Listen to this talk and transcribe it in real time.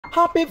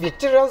Happy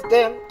Victorious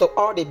Day to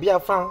all the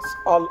Biafrans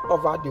all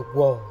over the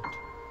world.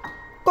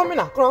 Coming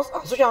across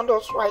our social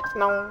handles right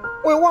now,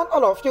 we want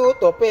all of you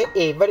to pay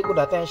a very good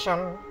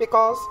attention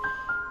because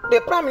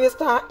the Prime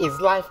Minister is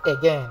live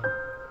again,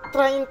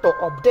 trying to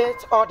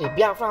update all the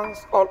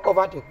Biafrans all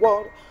over the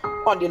world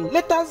on the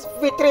latest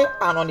victory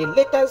and on the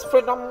latest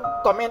freedom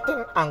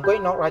commenting and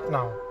going on right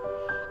now.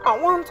 I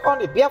want all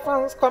the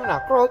Biafrans coming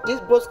across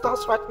this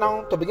broadcast right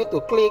now to begin to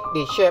click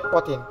the share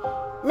button.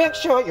 Make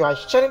sure you are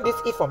sharing these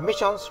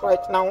information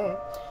right now.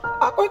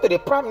 According to the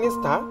Prime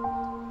Minister,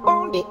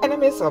 all the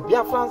enemies of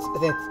Biafrans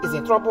is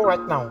in trouble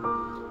right now.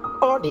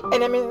 All the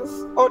enemies,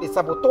 all the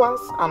saboteurs,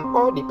 and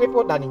all the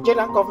people that the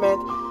Nigerian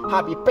government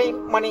have been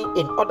paying money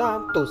in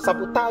order to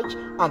sabotage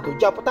and to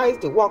jeopardize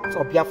the works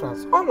of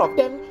Biafrans. All of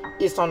them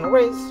is on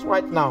race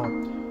right now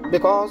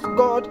because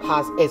God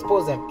has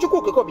exposed them.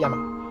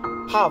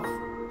 Have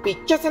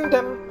been chasing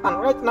them, and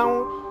right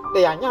now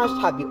their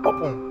nyash has been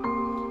opened,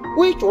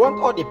 which we want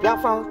all the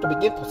Biafrans to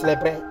begin to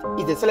celebrate.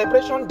 It's a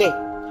celebration day.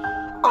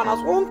 And as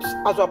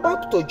you're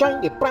about to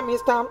join the Prime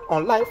Minister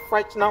on live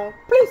right now,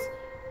 please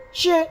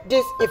share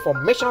these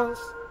information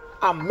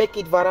and make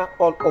it viral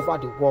all over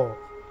the world.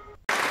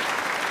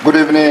 Good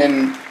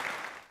evening,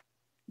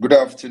 good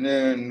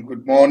afternoon,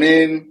 good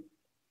morning,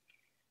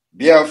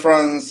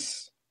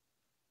 Biafrans,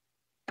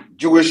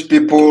 Jewish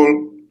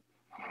people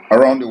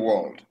around the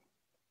world.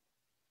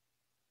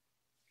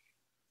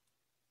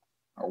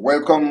 I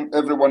welcome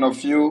every one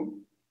of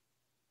you,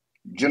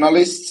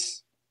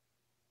 journalists,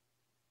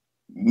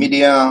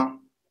 media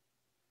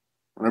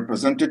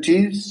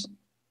representatives.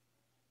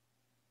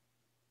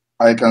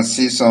 I can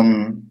see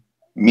some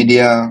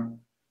media,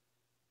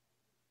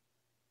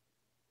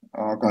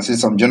 I can see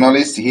some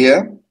journalists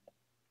here.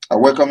 I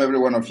welcome every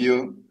one of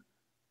you.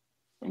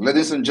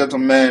 Ladies and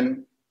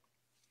gentlemen,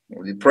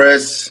 the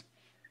press,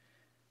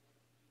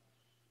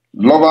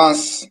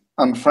 lovers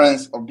and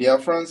friends of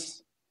Biafrans,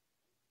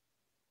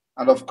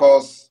 and of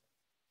course,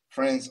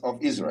 friends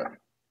of Israel.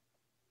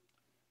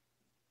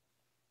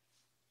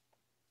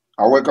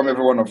 I welcome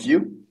every one of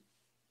you.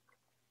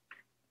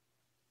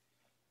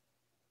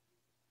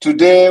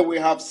 Today we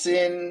have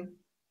seen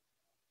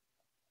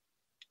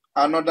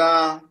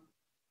another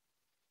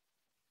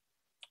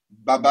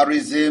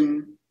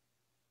barbarism,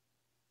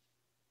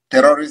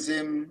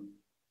 terrorism,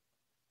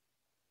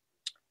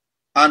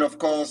 and of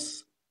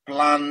course,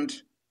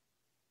 planned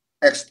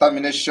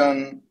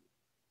extermination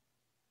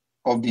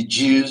of the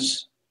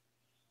Jews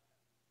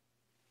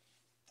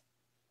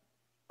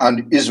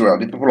and Israel,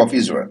 the people of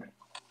Israel.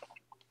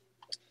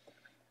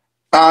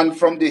 And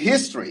from the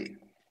history,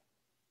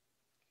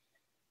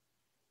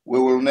 we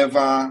will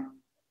never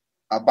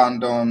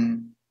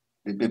abandon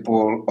the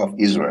people of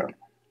Israel.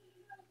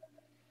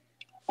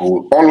 We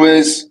will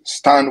always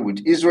stand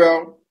with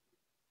Israel,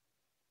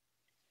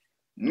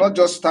 not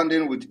just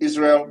standing with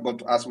Israel,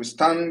 but as we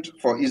stand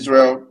for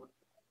Israel,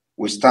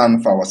 we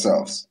stand for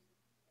ourselves.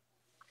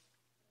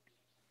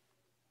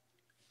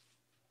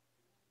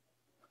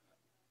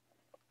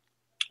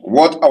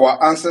 What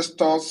our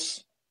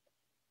ancestors,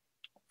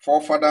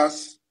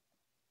 forefathers,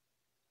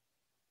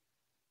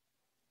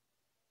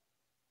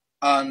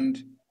 and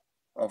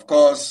of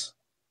course,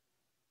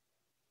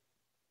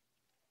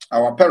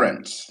 our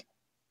parents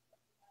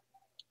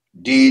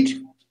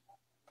did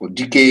for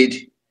decades,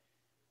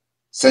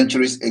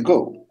 centuries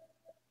ago,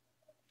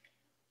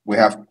 we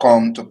have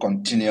come to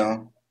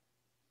continue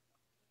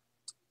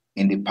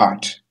in the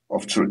path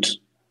of truth,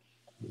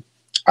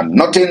 and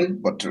nothing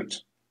but truth.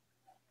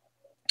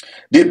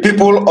 The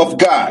people of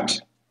God,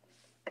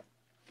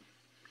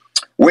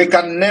 we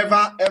can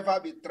never ever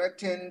be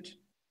threatened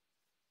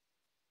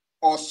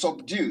or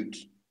subdued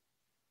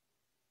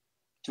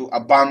to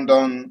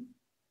abandon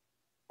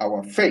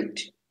our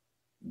faith,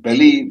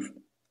 belief,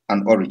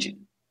 and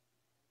origin.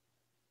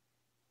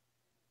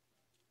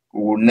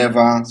 We will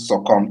never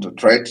succumb to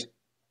threat,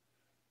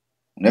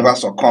 never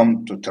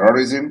succumb to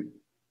terrorism.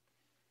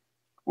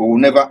 We will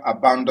never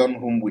abandon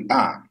whom we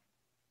are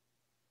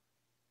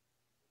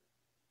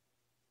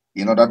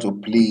in order to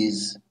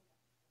please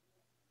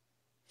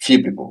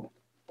few people.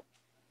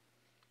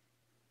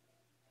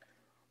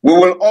 We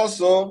will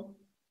also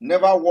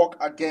never work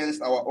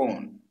against our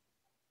own.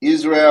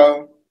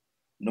 Israel,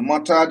 no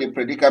matter the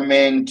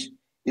predicament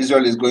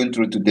Israel is going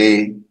through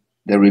today,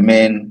 they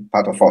remain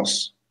part of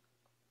us.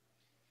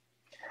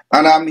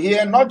 And I'm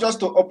here not just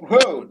to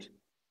uphold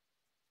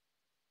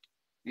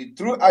the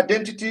true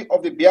identity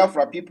of the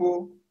Biafra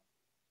people,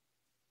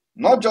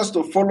 not just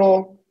to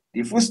follow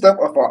the footsteps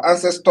of our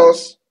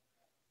ancestors,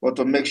 but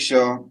to make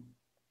sure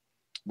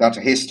that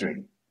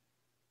history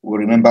will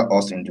remember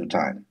us in due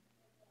time.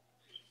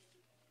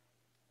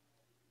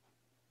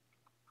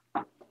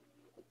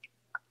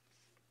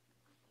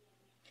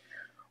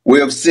 We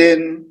have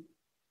seen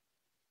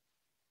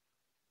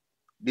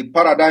the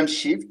paradigm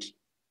shift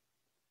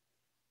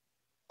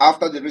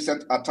after the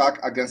recent attack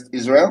against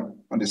Israel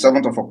on the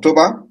 7th of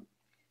October,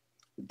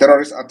 the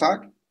terrorist attack.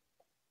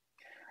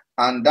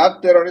 And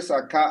that terrorist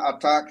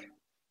attack,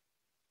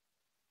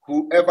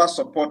 whoever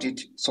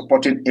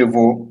supporting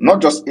evil,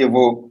 not just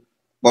evil,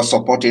 but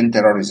supporting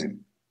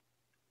terrorism.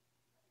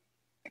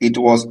 It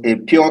was a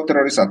pure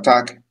terrorist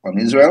attack on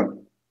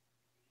Israel,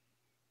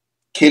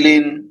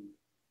 killing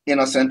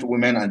innocent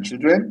women and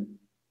children.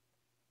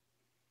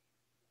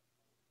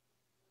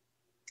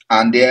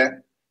 And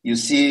there you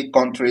see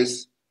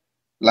countries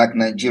like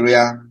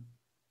Nigeria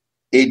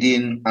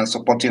aiding and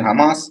supporting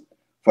Hamas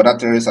for that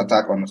terrorist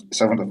attack on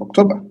 7th of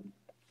October.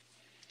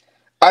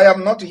 I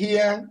am not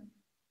here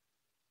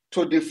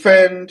to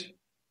defend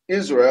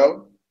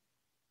Israel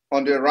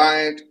on the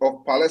right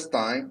of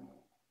Palestine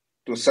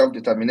to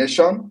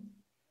self-determination,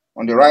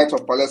 on the right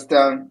of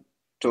Palestine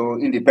to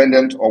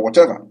independence or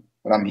whatever.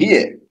 But I'm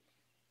here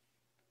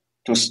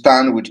to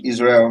stand with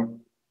Israel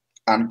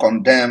and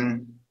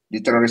condemn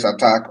the terrorist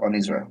attack on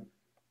Israel.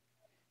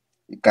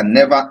 It can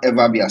never,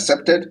 ever be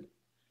accepted.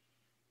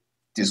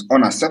 It is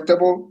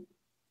unacceptable.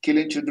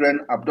 Killing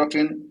children,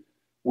 abducting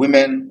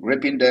women,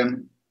 raping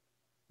them,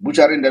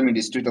 butchering them in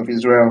the street of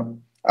Israel,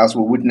 as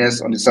we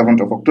witnessed on the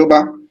 7th of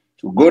October,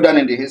 to go down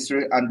in the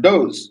history, and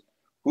those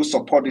who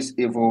support this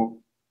evil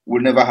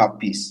will never have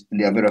peace in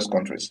their various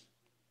countries.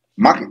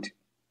 Mark it.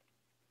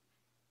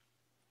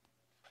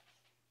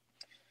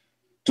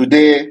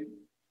 Today,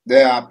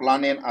 they are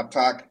planning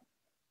attack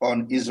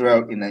on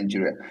Israel in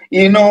Nigeria.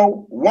 You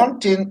know, one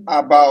thing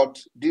about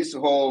this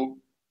whole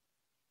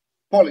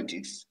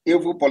politics,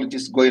 evil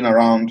politics going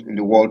around in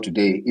the world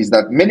today, is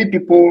that many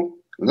people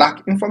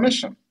lack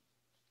information.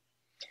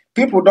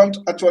 People don't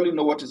actually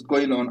know what is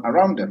going on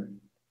around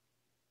them.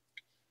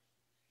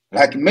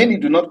 Like many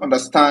do not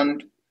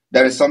understand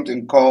there is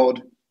something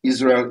called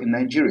Israel in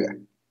Nigeria.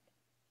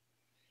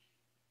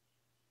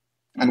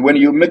 And when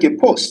you make a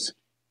post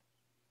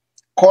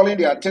calling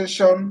the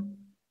attention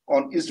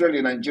on Israel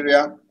in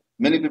Nigeria,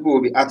 many people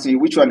will be asking you,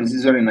 which one is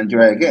Israel in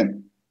Nigeria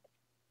again?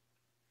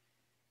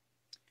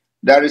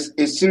 There is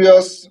a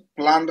serious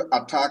planned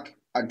attack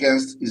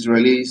against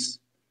Israelis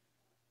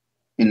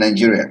in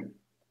Nigeria.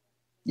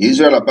 The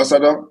Israel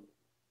ambassador,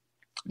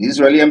 the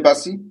Israeli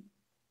embassy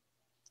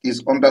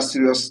is under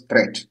serious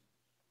threat.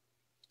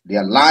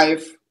 Their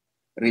life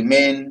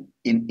remain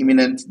in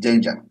imminent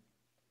danger.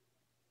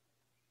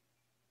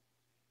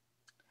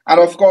 And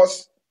of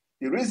course,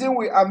 the reason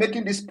we are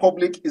making this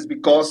public is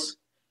because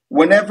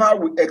whenever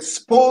we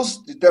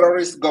expose the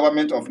terrorist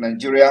government of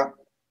Nigeria,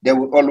 they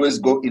will always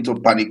go into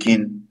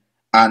panicking,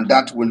 and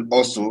that will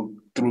also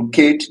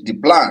truncate the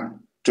plan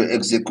to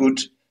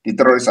execute the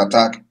terrorist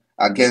attack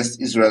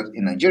against Israel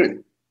in Nigeria.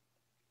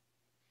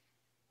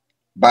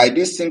 By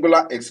this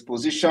singular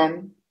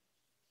exposition,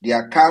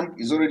 their camp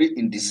is already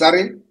in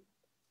disarray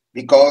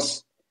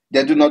because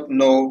they do not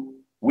know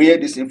where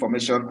this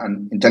information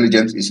and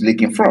intelligence is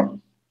leaking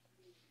from.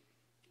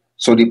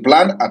 So the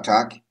planned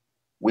attack,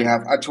 we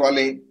have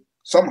actually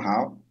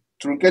somehow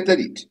truncated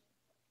it.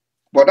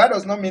 But that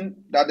does not mean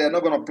that they're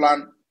not going to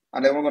plan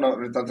and they're not going to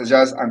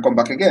re-strategize and come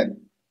back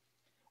again.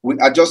 We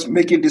are just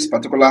making this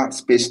particular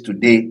space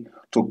today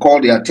to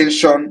call the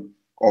attention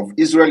of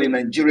Israel in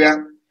Nigeria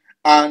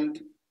and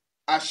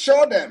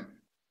assure them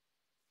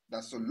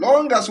that so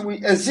long as we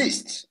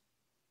exist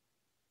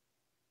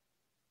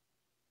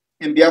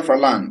in Biafra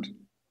land,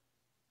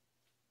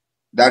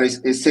 there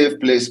is a safe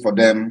place for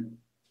them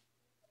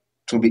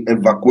to be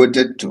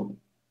evacuated to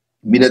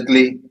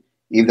immediately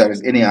if there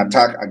is any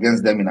attack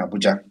against them in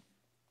Abuja.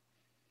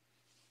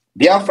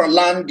 Biafra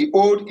land, the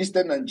old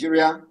eastern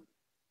Nigeria,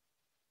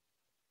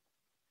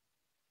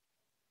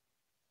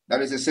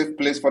 that is a safe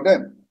place for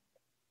them.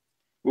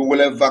 We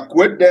will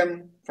evacuate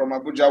them from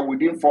Abuja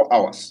within 4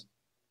 hours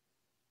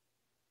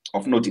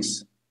of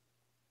notice.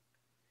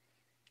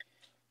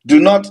 Do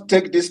not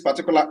take this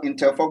particular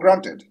intel for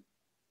granted,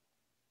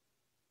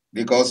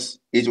 because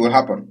it will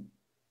happen.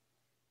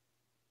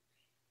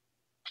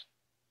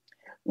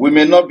 We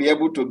may not be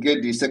able to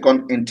get the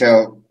second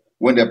intel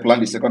when they plan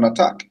the second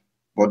attack,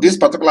 but this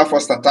particular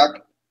first attack,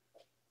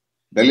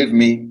 believe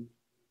me,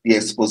 the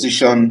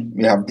exposition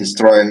may have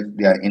destroyed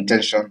their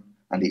intention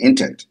and the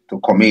intent to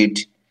commit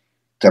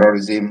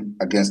terrorism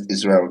against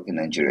Israel in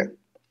Nigeria.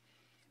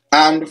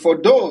 And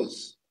for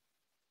those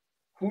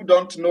who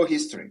don't know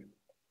history,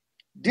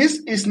 this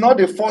is not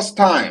the first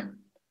time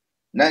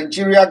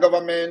Nigeria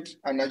government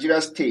and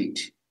Nigeria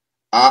state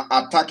are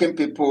attacking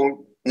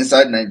people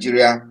inside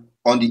Nigeria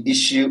on the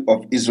issue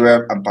of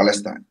Israel and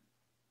Palestine.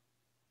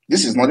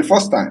 This is not the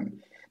first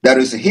time. There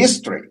is a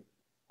history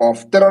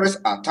of terrorist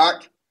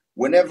attack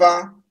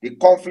whenever the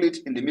conflict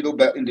in the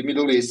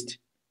Middle East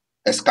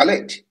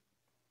escalate.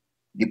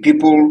 The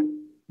people,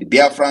 the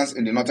Biafrans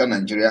in the northern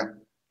Nigeria,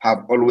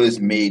 have always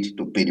made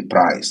to pay the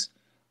price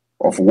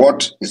of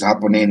what is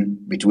happening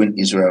between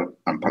Israel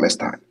and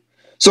Palestine.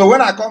 So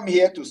when I come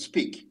here to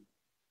speak,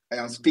 I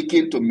am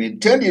speaking to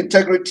maintain the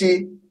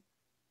integrity,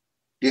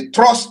 the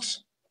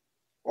trust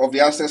of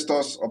the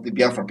ancestors of the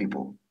Biafra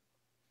people.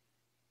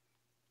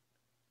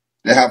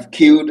 They have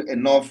killed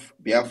enough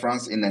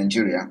Biafrans in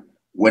Nigeria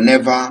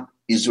whenever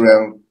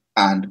Israel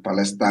and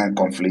Palestine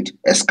conflict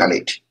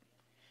escalate.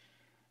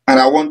 And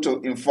I want to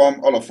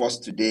inform all of us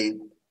today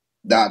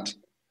that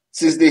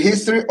since the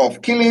history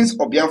of killings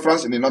of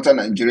Biafrans in the northern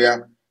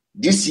Nigeria,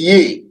 this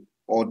year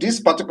or this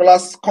particular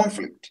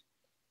conflict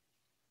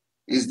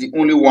is the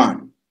only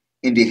one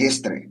in the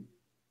history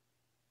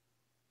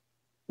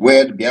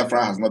where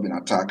Biafra has not been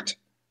attacked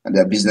and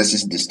their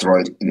businesses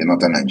destroyed in the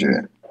northern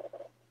Nigeria.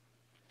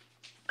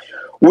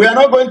 We are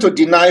not going to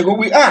deny who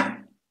we are.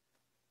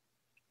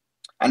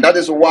 And that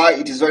is why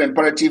it is very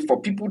imperative for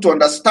people to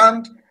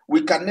understand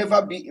we can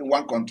never be in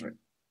one country,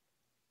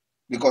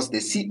 because they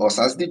see us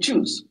as the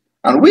Jews.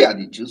 And we are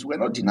the Jews. We're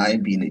not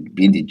denying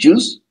being the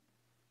Jews.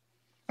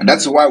 And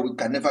that's why we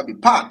can never be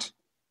part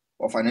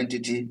of an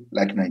entity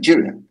like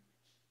Nigeria.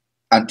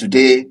 And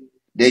today,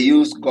 they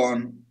use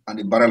gun and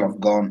the barrel of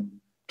gun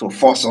to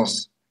force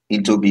us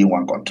into being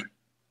one country.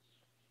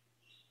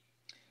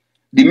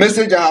 The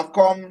message I have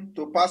come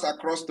to pass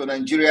across to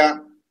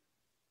Nigeria,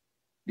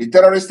 the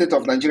terrorist state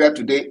of Nigeria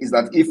today, is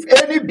that if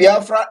any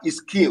Biafra is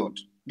killed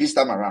this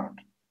time around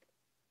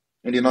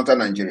in the northern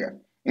Nigeria,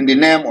 in the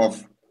name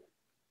of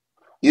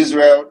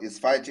Israel is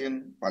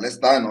fighting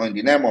Palestine, or in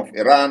the name of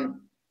Iran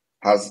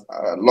has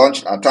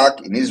launched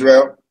attack in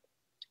Israel,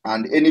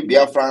 and any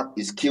Biafra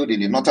is killed in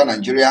the northern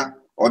Nigeria,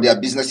 or their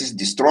businesses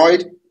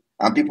destroyed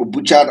and people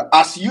butchered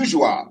as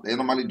usual, they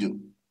normally do,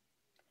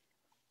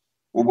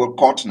 we will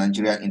cut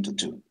Nigeria into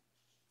two.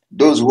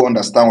 Those who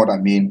understand what I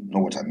mean know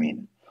what I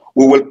mean.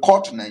 We will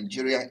cut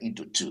Nigeria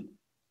into two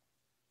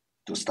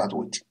to start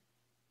with.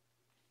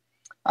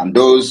 And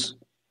those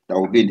that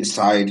will be in the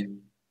side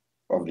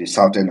of the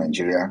southern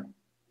Nigeria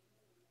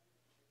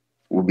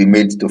will be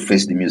made to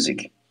face the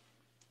music.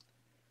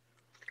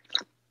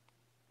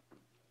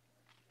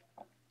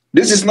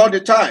 This is not the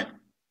time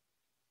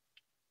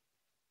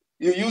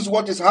you use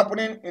what is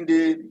happening in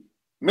the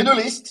Middle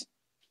East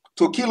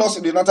to kill us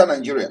in the northern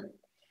Nigeria.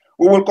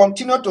 We will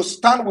continue to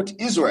stand with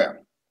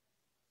Israel.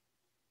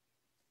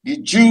 The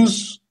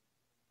Jews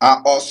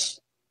are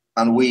us,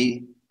 and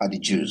we are the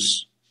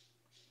Jews.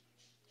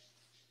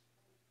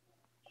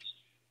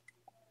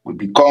 We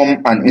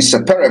become an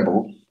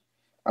inseparable,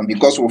 and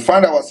because we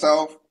find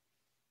ourselves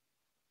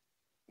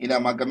in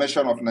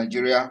amalgamation of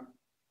Nigeria,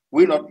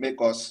 will not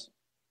make us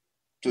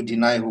to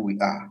deny who we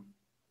are.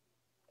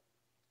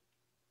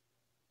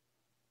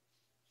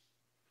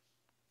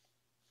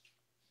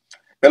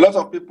 A lot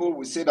of people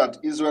will say that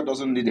Israel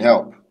doesn't need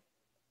help.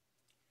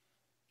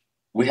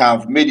 We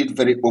have made it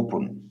very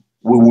open.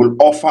 We will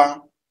offer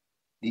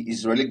the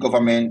Israeli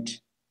government,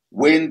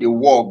 when the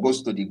war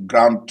goes to the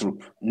ground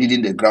troop,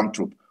 needing the ground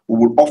troop, we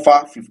will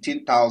offer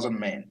 15,000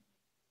 men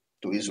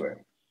to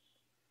Israel.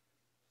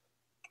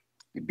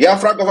 The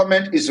Biafra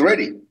government is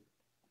ready.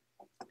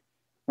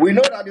 We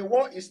know that the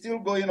war is still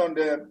going on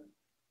the,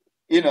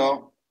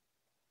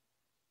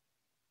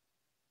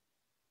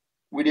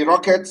 with the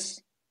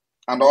rockets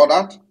and all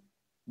that.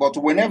 But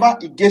whenever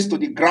it gets to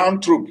the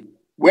ground troop,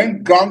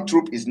 when ground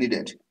troop is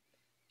needed,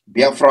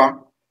 Biafra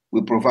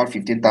will provide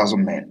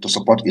 15,000 men to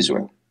support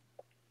Israel.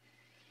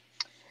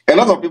 A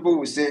lot of people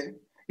will say,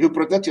 you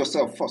protect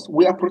yourself first.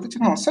 We are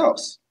protecting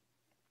ourselves.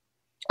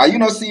 Are you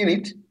not seeing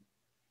it?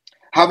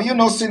 Have you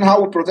not seen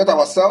how we protect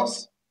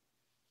ourselves?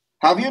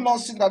 Have you not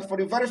seen that for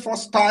the very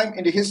first time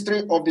in the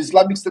history of the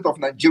Islamic State of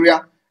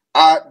Nigeria,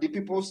 the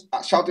people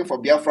shouting for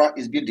Biafra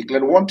is being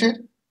declared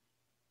wanted?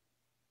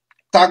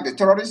 Tag the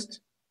terrorist?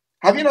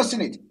 Have you not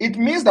seen it? It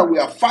means that we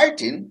are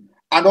fighting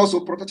and also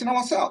protecting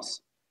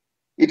ourselves.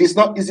 It is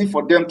not easy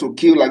for them to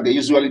kill like they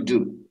usually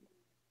do.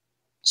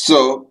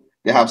 So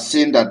they have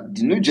seen that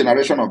the new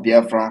generation of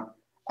Biafra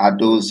are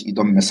those you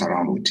don't mess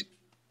around with.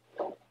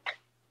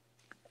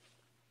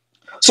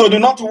 So do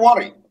not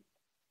worry.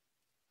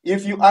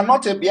 If you are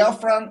not a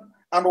Biafran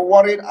and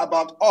worried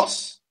about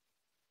us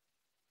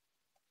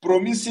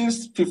promising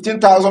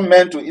 15,000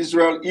 men to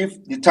Israel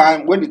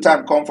when the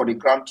time comes for the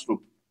ground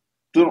troop,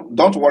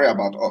 don't worry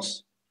about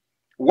us.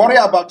 Worry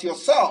about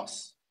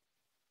yourselves,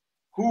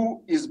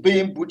 who is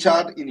being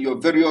butchered in your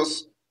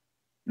various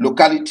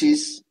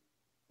localities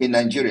in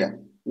Nigeria.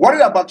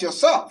 Worry about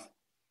yourself,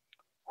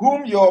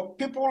 whom your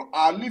people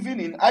are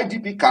living in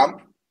IDP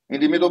camp in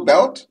the Middle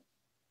Belt,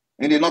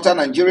 in the northern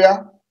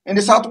Nigeria, in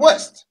the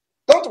southwest.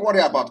 Don't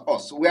worry about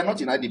us. We are not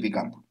in IDP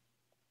camp.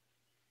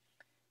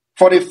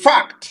 For the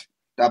fact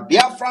that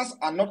Biafrans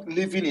are not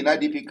living in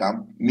IDP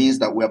camp means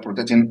that we are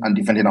protecting and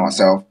defending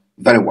ourselves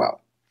very well.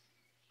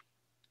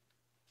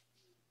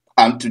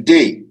 And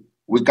today,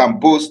 we can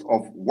boast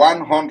of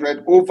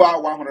over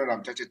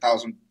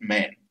 130,000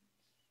 men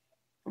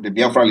of the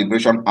Biafra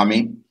Liberation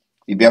Army,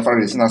 the Biafra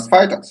Resistance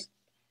Fighters.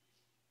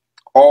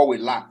 All we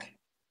lack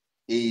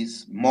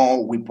is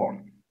more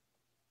weapons.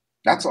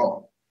 That's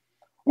all.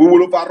 We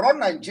will overrun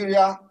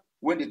Nigeria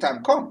when the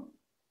time comes.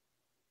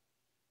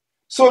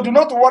 So do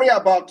not worry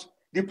about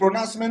the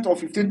pronouncement of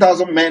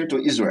 15,000 men to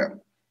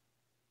Israel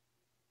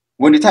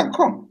when the time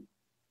comes.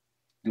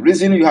 The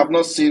reason you have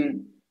not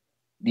seen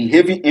the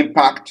heavy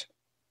impact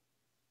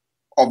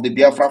of the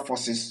Biafra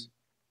forces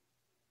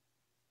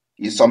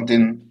is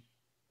something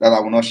that I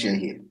will not share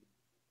here.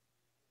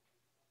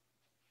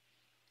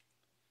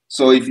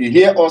 So if you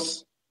hear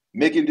us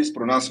making this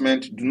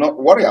pronouncement, do not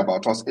worry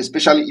about us,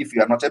 especially if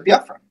you are not a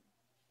Biafran.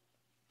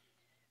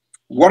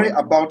 Worry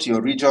about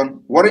your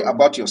region, worry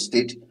about your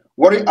state,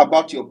 Worry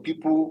about your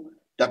people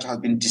that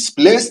have been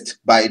displaced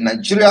by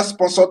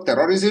Nigeria-sponsored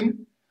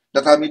terrorism,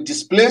 that have been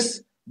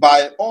displaced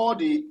by all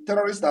the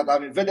terrorists that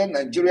have invaded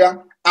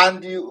Nigeria,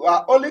 and you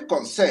are only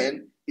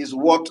concerned is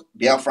what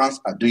Biafrans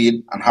are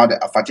doing and how they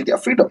are fighting their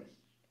freedom.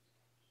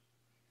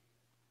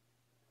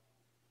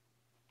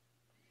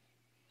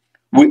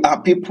 We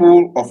are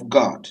people of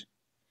God,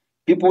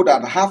 people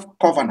that have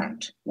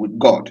covenant with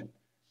God,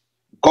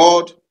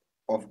 God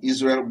of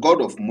Israel,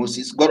 God of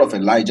Moses, God of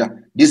Elijah.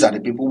 These are the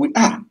people we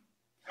are.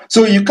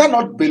 So you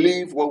cannot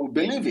believe what we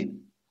believe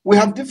in. We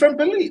have different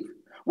belief.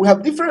 We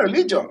have different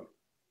religion.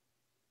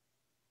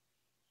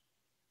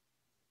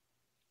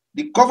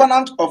 The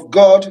covenant of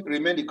God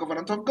remains the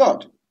covenant of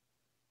God.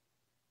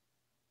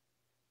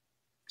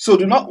 So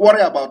do not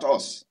worry about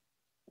us.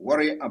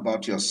 Worry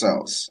about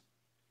yourselves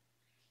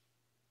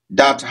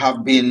that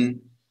have been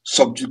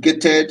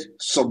subjugated,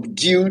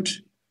 subdued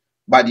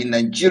by the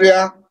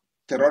Nigeria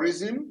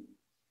terrorism.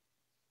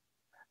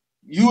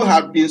 You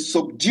have been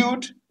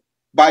subdued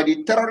by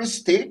the terrorist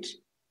state.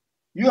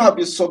 You have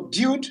been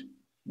subdued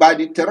by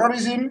the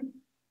terrorism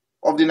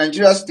of the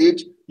Nigeria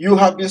state. You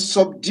have been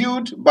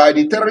subdued by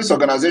the terrorist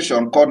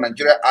organization called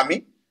Nigeria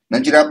Army,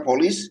 Nigeria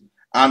Police,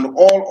 and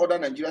all other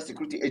Nigeria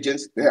security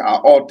agents. They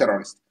are all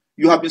terrorists.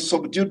 You have been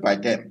subdued by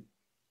them.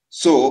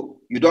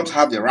 So you don't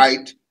have the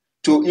right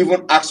to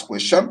even ask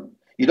questions.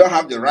 You don't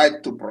have the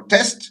right to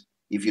protest.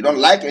 If you don't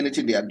like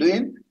anything they are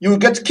doing, you will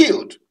get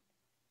killed.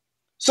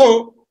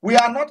 So we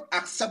are not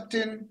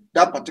accepting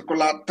that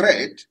particular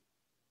threat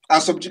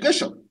as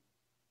subjugation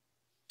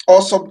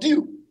or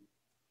subdue.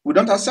 We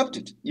don't accept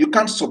it. You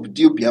can't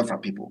subdue Biafra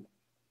people.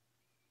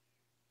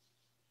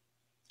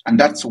 And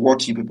that's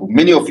what you people,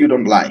 many of you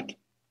don't like.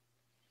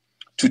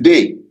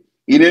 Today,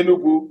 in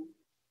Enugu,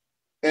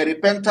 a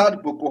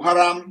repentant Boko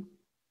Haram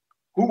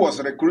who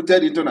was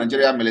recruited into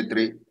Nigeria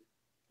military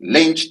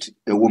lynched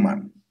a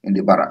woman in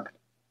the barrack.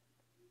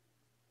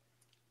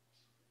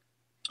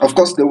 Of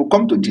course, they will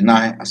come to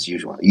deny as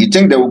usual. You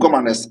think they will come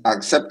and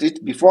accept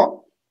it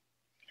before?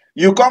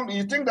 You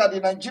think that the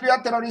Nigeria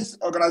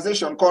terrorist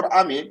organization called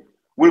Army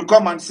will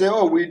come and say,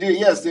 oh, we did,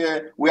 yes,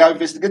 we are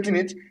investigating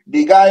it.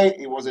 The guy,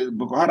 he was a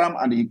Boko Haram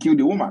and he killed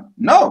the woman.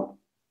 No,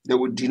 they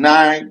will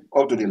deny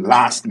up to the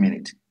last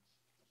minute.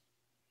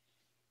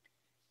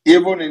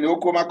 Even in the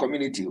Okoma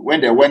community, when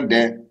they went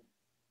there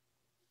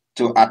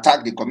to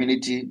attack the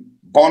community,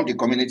 burn the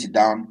community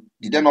down,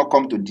 did they not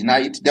come to deny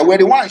it? They were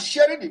the ones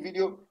sharing the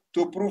video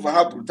to prove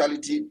what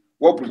brutality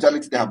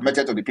they have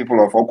meted to the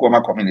people of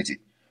Okoma community.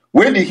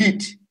 When the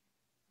heat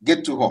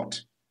get too hot,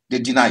 they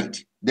deny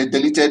it. They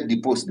deleted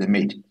the post they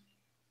made.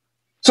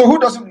 So who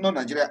doesn't know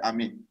Nigeria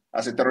Army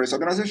as a terrorist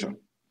organization?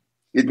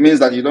 It means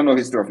that you don't know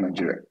the history of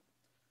Nigeria.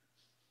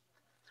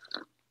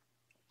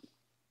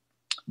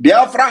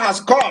 Biafra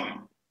has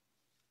come.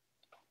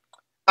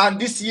 And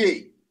this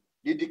year,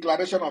 the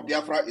declaration of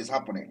Biafra is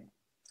happening.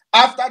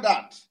 After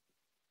that,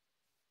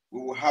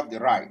 we will have the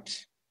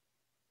right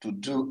to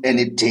do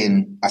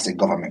anything as a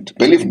government.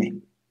 Believe me,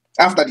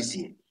 after this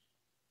year,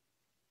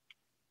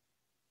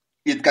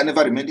 it can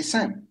never remain the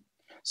same.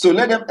 So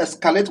let them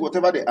escalate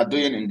whatever they are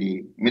doing in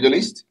the Middle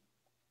East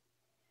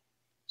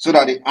so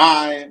that the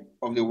eye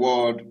of the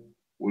world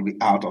will be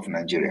out of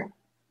Nigeria.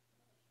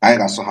 I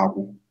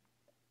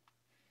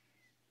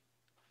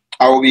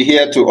will be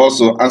here to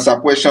also answer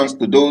questions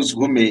to those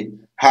who may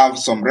have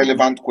some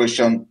relevant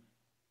question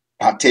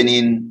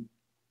pertaining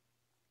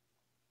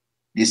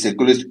the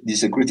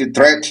security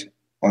threat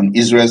on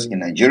Israel in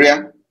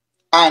Nigeria,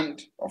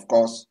 and of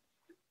course,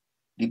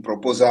 the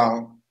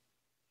proposal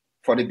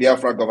for the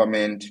Biafra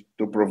government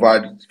to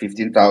provide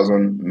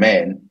 15,000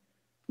 men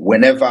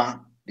whenever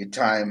the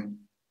time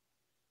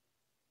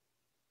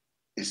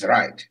is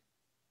right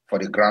for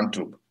the ground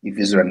troop, if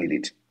Israel need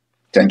it.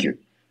 Thank you.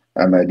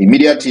 The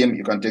media team,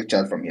 you can take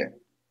charge from here.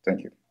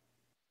 Thank you.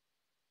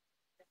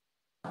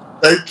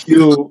 Thank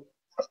you,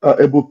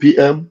 Ebu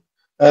PM.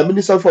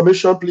 Minister of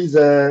Information, please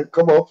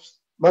come up.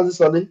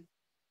 Mazisani.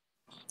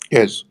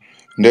 Yes,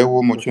 they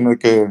will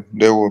Mochineke,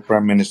 they will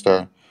Prime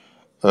Minister.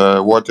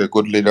 What a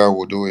good leader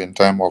will do in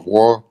time of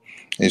war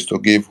is to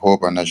give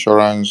hope and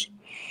assurance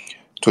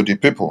to the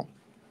people.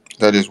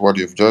 That is what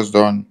you've just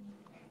done.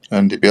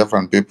 And the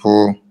Biafran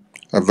people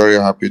are very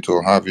happy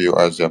to have you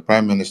as their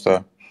Prime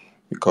Minister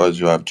because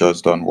you have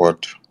just done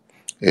what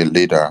a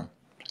leader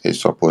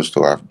is supposed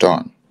to have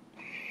done.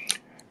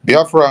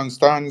 Biafra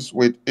stands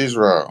with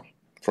Israel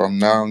from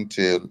now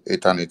till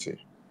eternity.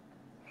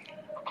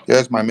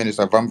 Yes, my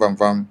minister,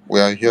 Vam, we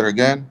are here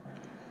again.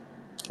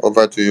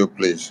 Over to you,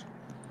 please.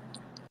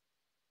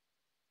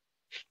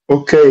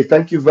 Okay,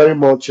 thank you very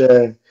much,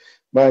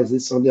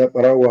 Sonia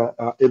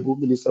Parawa, Ebu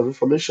Minister of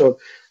Information.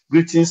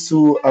 Greetings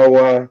to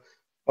our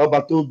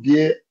Obato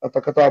Bie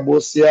Atakata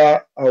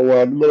Abosia,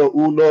 our numero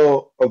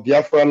uno of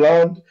Biafra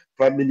land,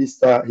 Prime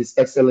Minister, His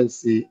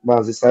Excellency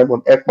Mazi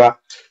Simon Ekpa.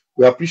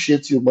 We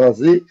appreciate you,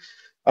 Mazi,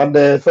 and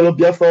fellow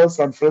Biafrans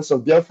and friends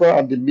of Biafra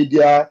and the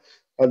media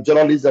and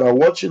journalists that are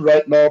watching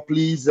right now.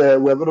 Please,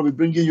 we're going to be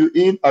bringing you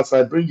in. As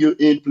I bring you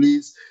in,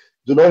 please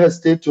do not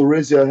hesitate to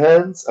raise your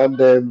hands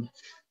and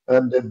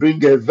and bring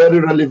very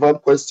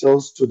relevant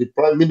questions to the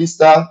Prime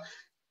Minister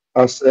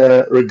as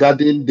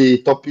regarding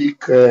the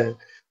topic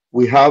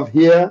we have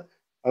here,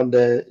 and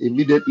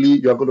immediately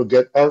you are going to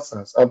get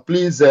answers. And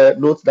please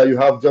note that you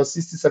have just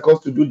 60 seconds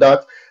to do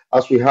that,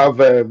 as we have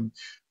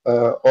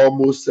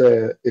almost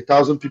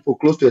 1,000 people,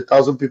 close to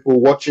 1,000 people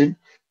watching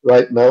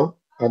right now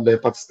and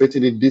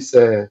participating in this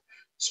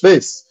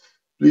space.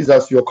 Please,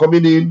 as you're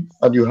coming in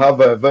and you have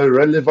a very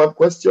relevant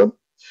question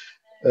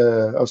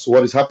as to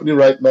what is happening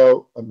right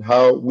now and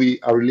how we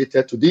are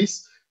related to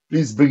this,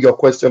 please bring your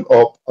question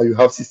up, and you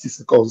have 60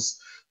 seconds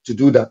to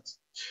do that.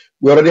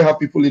 We already have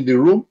people in the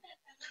room,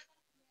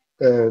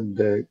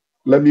 and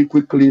let me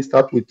quickly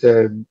start with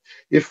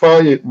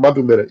Ifeanyi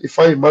Madumere.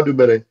 Ifeanyi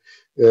Madumere,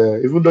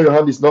 even though your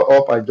hand is not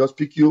up, I just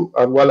pick you,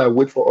 and while I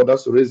wait for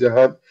others to raise their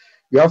hand,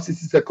 you have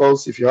 60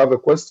 seconds. If you have a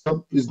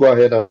question, please go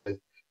ahead and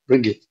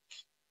bring it.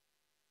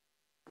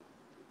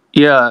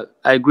 Yeah,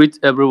 I greet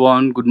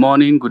everyone. Good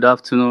morning, good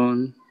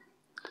afternoon.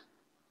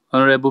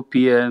 Honorable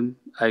PM,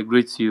 I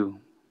greet you.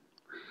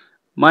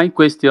 My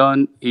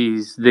question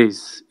is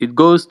this. It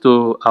goes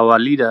to our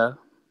leader,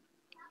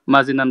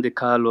 Mazi Nnamdi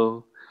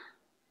Kanu.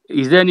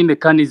 Is there any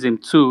mechanism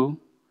too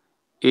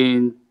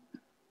in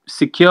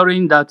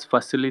securing that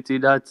facility,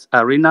 that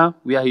arena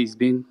where he's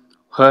been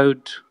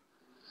held,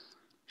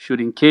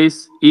 should in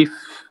case if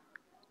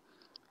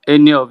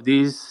any of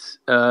these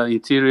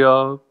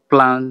interior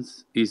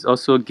plans is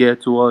also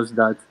geared towards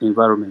that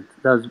environment?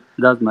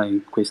 That's my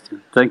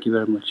question. Thank you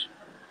very much.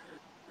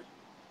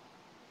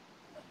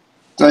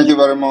 Thank you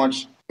very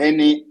much.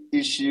 Any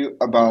issue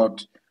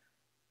about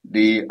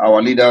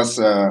our leaders'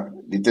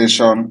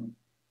 detention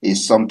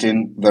is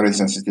something very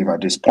sensitive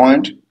at this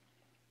point,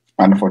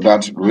 and for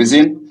that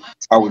reason,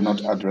 I will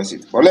not address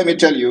it. But let me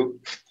tell you,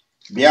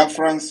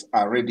 Biafrans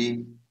are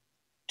ready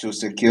to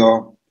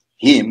secure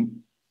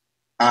him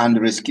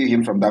and rescue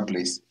him from that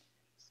place.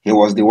 He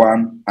was the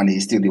one, and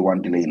he's still the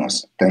one delaying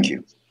us. Thank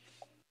you.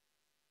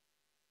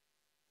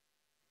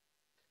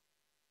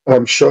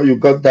 I'm sure you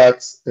got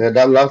that.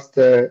 That last,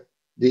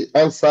 the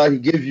answer he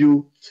gave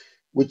you,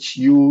 which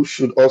you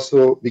should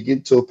also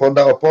begin to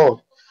ponder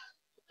upon.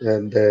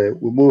 And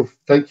we move.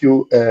 Thank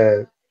you,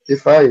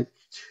 Ifeanyi.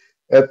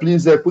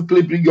 Please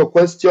quickly bring your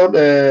question.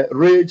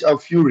 Rage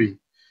and Fury.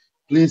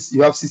 Please,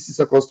 you have 60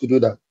 seconds to do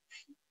that.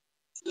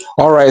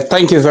 All right.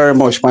 Thank you very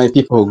much, my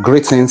people.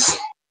 Greetings.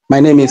 My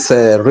name is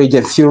Rage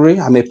and Fury.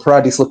 I'm a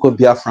proud local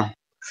Biafran.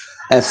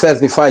 And first,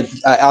 before I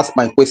ask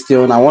my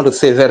question, I want to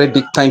say a very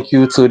big thank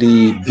you to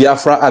the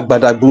Biafra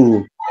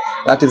Agbadagburu.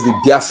 That is the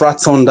Biafra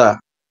thunder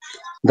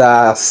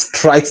that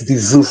strikes the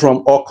zoo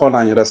from all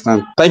corners, you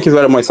understand? Thank you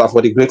very much, sir,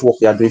 for the great work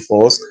you are doing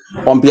for us.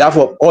 On behalf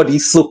of all the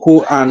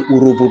Soko and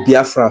Urubu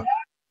Biafra,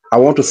 I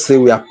want to say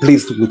we are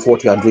pleased with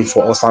what you are doing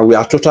for us, and we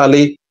are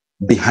totally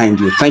behind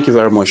you. Thank you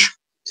very much.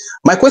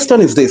 My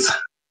question is this.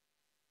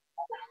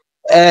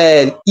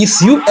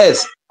 Is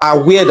US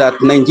aware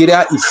that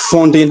Nigeria is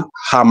funding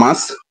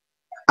Hamas?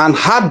 And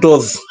how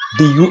does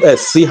the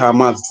US see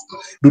Hamas?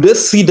 Do they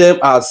see them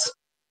as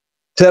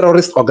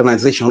terrorist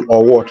organization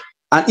or what?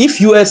 And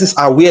if US is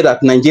aware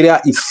that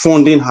Nigeria is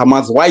funding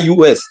Hamas, why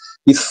US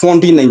is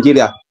funding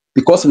Nigeria?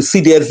 Because we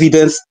see the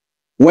evidence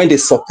when they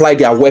supply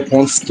their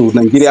weapons to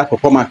Nigeria to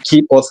come and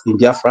kill us in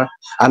Biafra,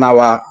 and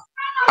our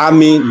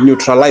army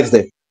neutralize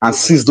them and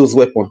seize those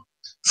weapons.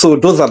 So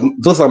those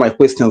are my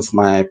questions,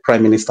 my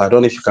Prime Minister. I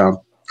don't know if you can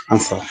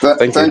answer.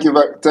 Thank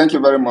you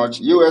very much.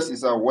 US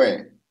is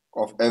aware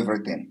of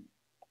everything.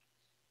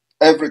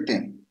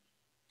 Everything.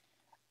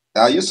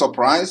 Are you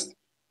surprised?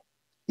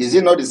 Is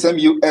it not the same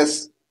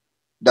US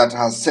that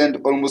has sent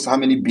almost how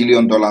many $1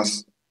 billion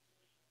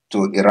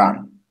to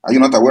Iran? Are you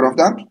not aware of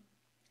that?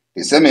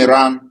 The same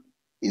Iran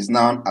is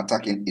now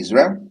attacking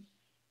Israel.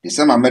 The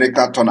same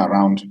America turn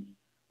around,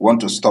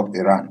 want to stop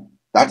Iran.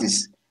 That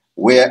is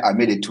where I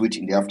made a tweet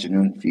in the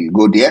afternoon. If you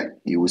go there,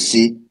 you will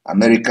see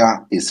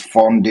America is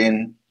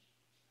funding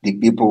the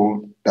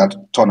people that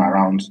turn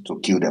around to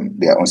kill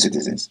their own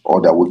citizens,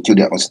 or that will kill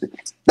their own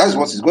citizens. That's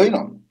what is going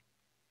on.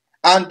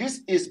 And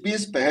this is being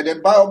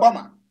spearheaded by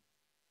Obama.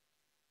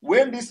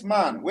 When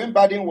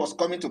Biden was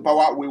coming to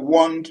power, we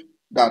warned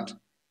that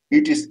he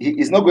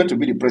is not going to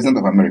be the president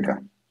of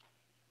America.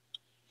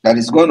 That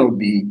is going to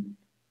be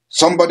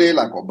somebody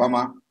like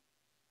Obama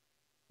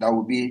that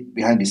will be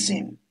behind the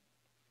scene.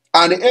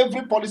 And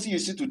every policy you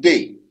see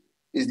today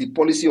is the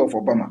policy of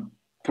Obama,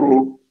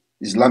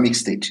 pro-Islamic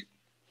State.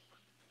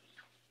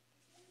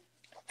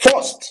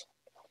 First,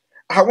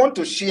 I want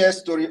to share a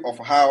story of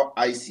how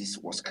ISIS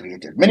was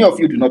created. Many of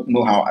you do not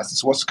know how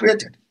ISIS was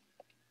created.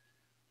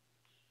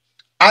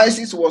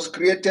 ISIS was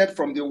created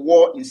from the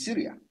war in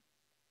Syria.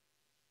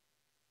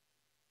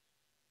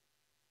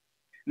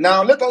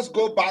 Now, let us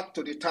go back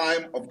to the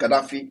time of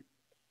Gaddafi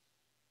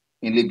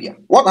in Libya.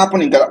 What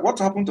happened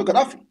to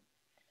Gaddafi?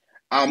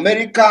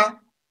 America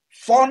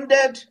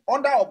funded,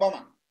 under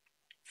Obama,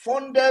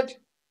 funded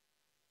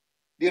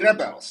the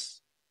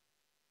rebels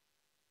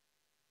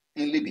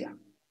in Libya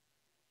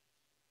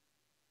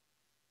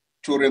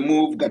to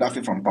remove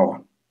Gaddafi from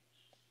power.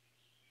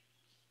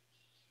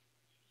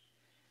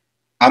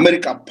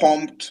 America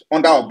pumped,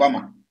 under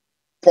Obama,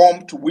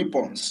 pumped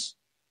weapons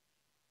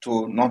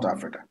to North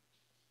Africa.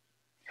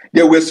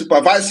 They were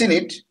supervising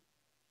it.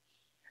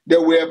 They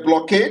were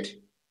blockade.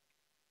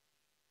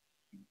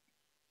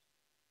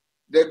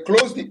 They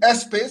closed the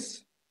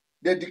airspace.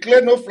 They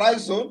declared no-fly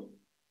zone.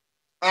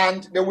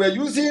 And they were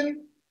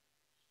using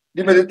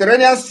the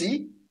Mediterranean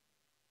Sea,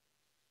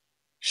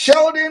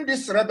 shielding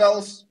these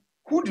rebels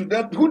who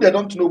they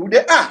don't know who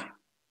they are.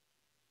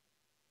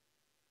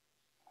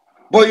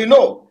 But you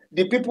know,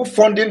 the people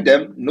funding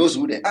them knows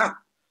who they are.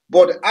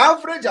 But the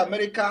average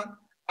American,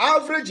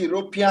 average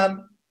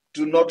European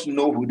do not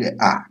know who they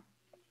are.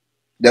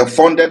 They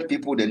funded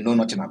people they know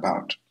nothing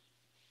about.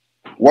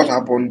 What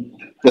happened?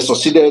 They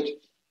succeeded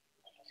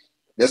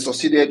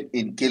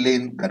in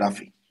killing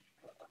Gaddafi.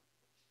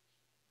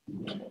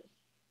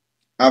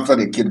 After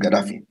they killed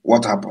Gaddafi,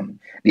 what happened?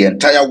 The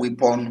entire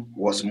weapon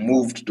was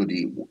moved to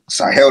the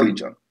Sahel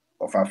region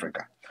of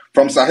Africa.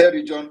 From Sahel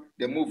region,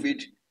 they moved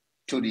it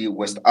to the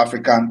West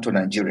African, to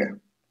Nigeria.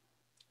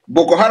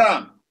 Boko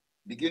Haram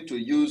began to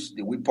use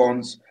the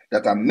weapons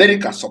that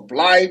America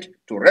supplied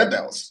to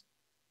rebels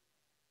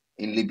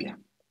in Libya.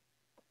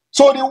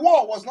 So the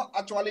war was not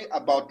actually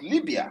about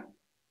Libya.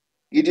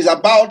 It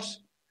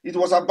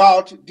was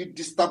about the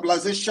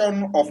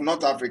destabilization of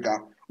North Africa,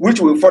 which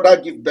will further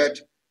give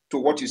birth to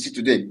what you see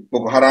today,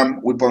 Boko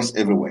Haram weapons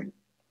everywhere.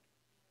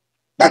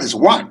 That is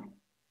one.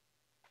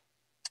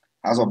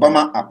 Has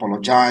Obama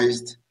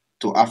apologized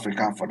to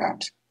Africa for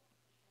that?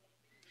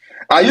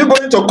 Are you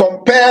going to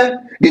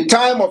compare the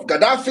time of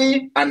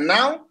Gaddafi and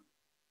now?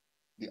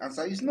 The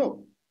answer is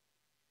no.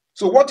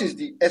 So what is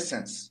the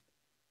essence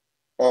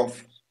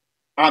of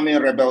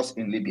arming rebels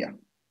in Libya?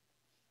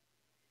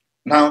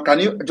 Now, can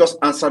you just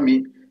answer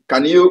me?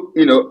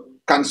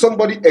 Can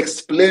somebody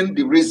explain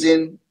the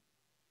reason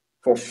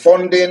for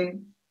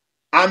funding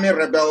army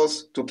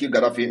rebels to kill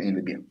Gaddafi in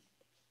Libya?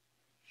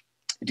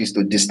 It is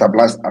to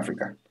destabilize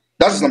Africa.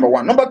 That is number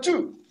one. Number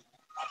two,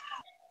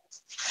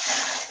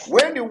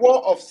 when the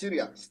war of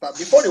Syria started,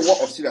 before the war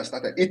of Syria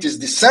started, it is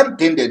the same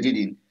thing they did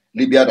in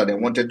Libya that they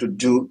wanted to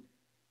do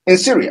in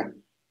Syria.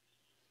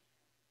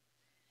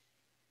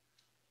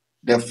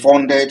 They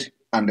funded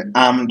and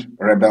armed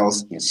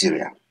rebels in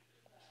Syria.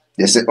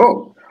 They said,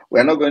 oh, we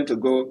are not going to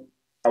go,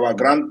 our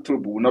ground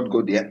troop will not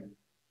go there.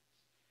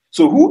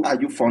 So who are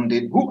you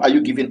funding? Who are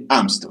you giving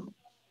arms to?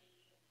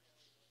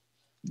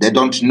 They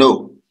don't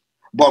know.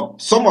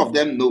 But some of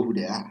them know who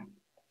they are.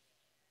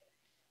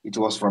 It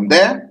was from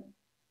there.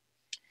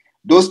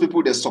 Those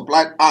people that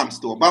supplied arms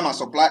to, Obama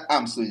supplied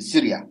arms to in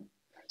Syria,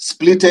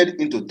 splitted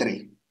into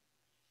three.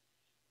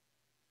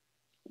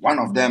 One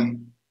of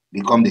them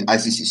became the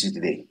ICC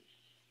today.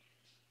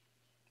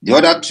 The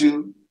other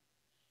two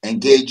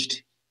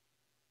engaged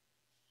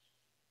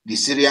the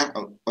Syria,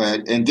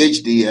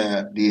 engaged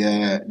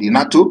the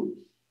NATO.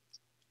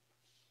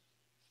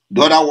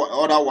 The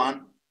other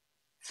one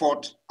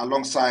fought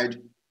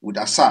alongside with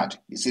Assad,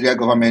 the Syrian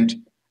government,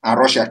 and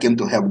Russia came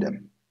to help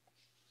them.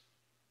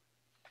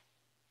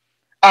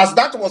 As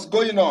that was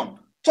going on,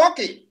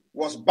 Turkey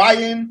was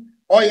buying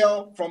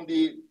oil from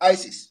the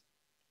ISIS.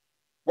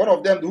 One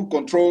of them who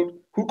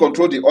controlled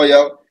the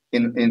oil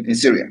in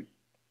Syria.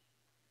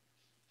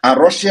 And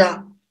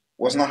Russia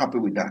was not happy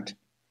with that.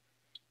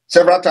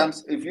 Several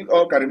times, if you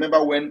all can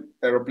remember when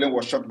aeroplane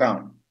was shut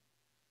down.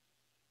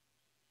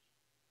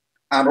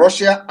 And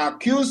Russia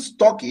accused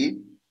Turkey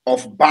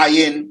of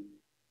buying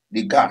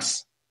the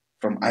gas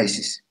from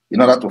ISIS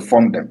in order to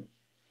fund them.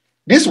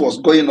 This was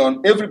going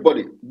on.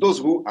 Everybody, those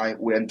who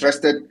were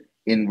interested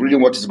in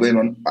reading what is going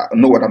on,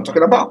 know what I'm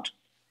talking about.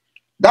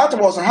 That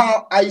was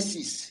how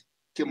ISIS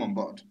came on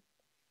board,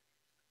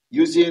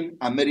 using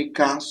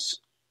America's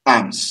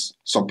arms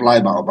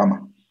supplied by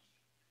Obama.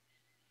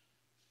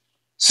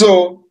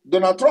 So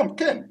Donald Trump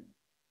came.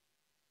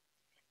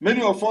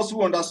 Many of us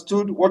who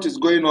understood what is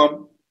going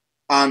on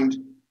and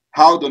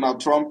how Donald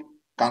Trump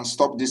can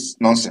stop this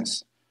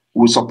nonsense,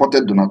 we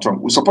supported Donald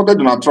Trump. We supported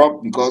Donald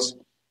Trump because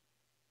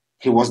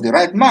he was the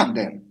right man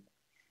then.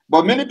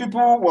 But many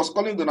people was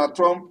calling Donald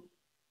Trump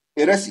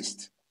a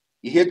racist.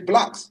 He hated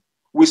blacks.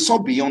 We saw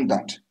beyond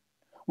that.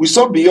 We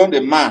saw beyond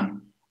a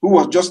man who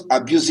was just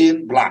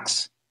abusing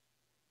blacks.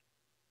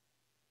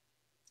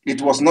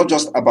 It was not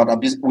just about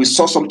abuse. We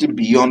saw something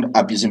beyond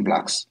abusing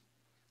blacks.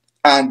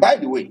 And by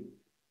the way,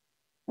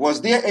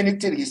 was there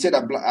anything he said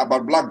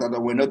about black that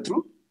were not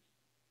true?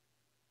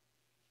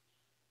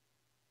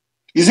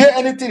 Is there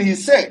anything he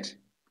said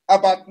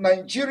about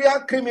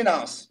Nigerian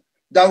criminals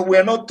that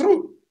were not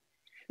true?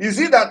 Is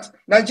it that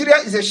Nigeria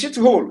is a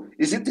shithole?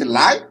 Is it a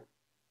lie?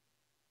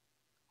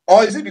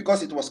 Or is it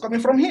because it was coming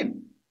from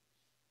him?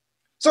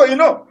 So,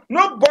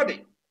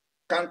 nobody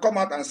can come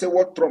out and say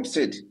what Trump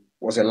said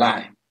was a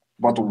lie.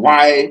 But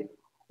why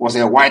was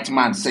a white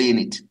man saying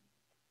it?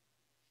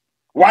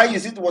 Why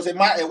is it was a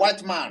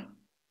white man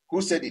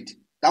who said it?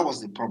 That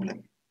was the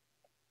problem.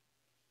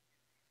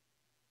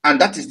 And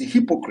that is the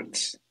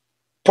hypocrites.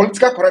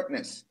 Political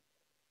correctness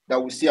that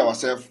we see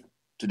ourselves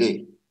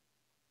today.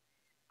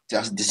 It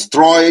has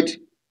destroyed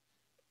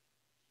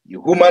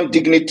your human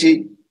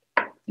dignity,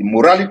 the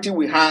morality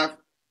we have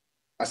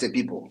as a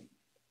people.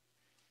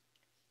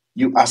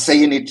 You are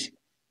saying it.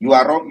 You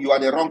are wrong. You are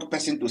the wrong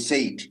person to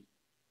say it.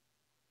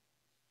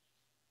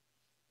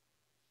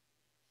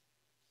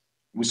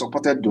 We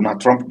supported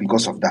Donald Trump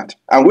because of that.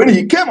 And when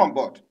he came on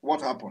board,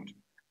 what happened?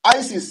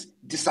 ISIS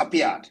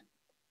disappeared.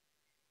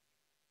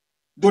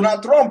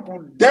 Donald Trump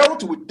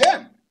dealt with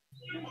them.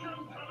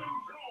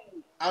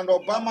 And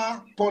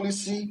Obama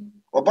policy,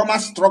 Obama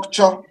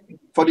structure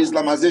for the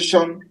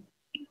Islamization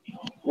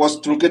was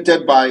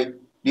truncated by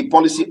the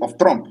policy of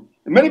Trump.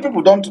 Many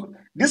people don't.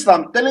 This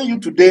I'm telling you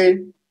today,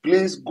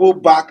 please go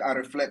back and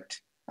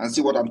reflect and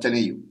see what I'm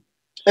telling you.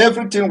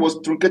 Everything was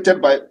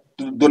truncated by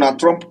Donald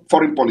Trump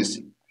foreign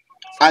policy.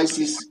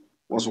 ISIS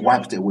was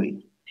wiped away.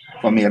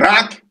 From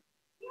Iraq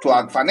to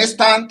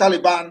Afghanistan,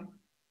 Taliban,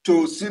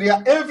 to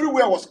Syria,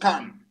 everywhere was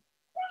calm.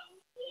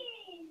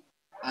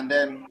 And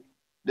then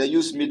they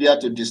used media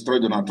to destroy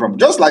Donald Trump,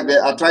 just like they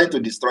are trying to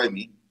destroy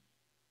me.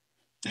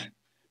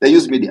 They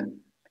use media.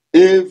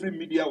 Every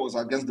media was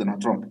against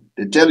Donald Trump.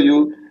 They tell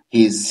you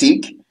he's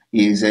sick,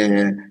 he's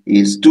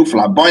too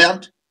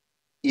flamboyant.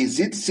 Is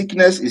it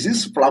sickness? Is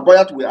this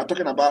flamboyant we are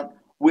talking about?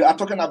 We are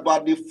talking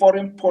about the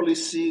foreign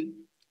policy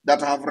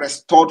that have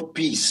restored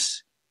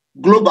peace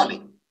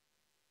globally.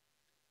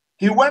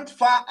 He went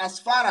as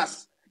far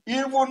as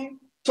even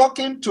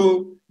talking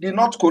to the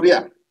North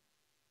Korea.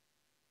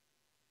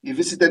 He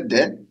visited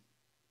there.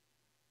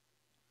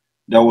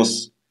 There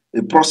was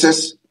a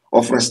process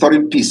of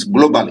restoring peace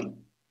globally.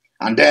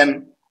 And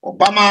then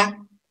Obama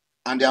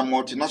and their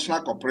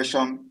multinational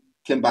corporation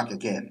came back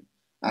again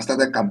and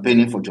started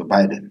campaigning for Joe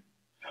Biden.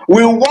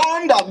 We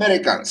warned the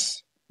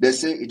Americans. They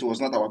say it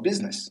was not our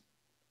business.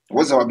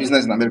 What's our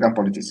business in American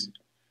politics?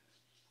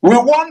 We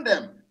warned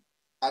them.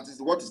 That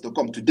is what is to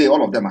come. Today,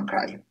 all of them are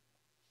crying.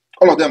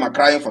 All of them are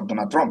crying for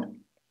Donald Trump.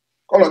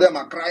 All of them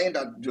are crying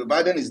that Joe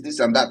Biden is this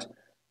and that.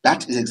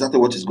 That is exactly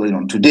what is going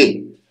on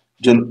today.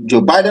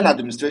 Joe Biden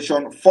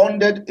administration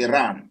funded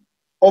Iran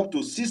up to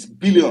 $6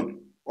 billion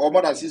or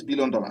more than $6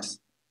 billion.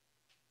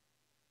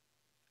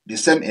 The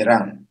same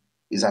Iran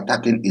is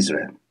attacking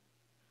Israel.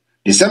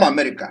 The same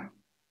America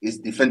is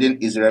defending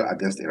Israel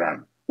against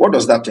Iran. What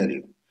does that tell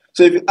you?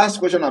 So if you ask a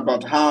question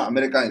about how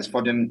America is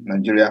funding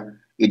Nigeria,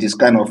 it is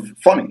kind of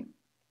funny.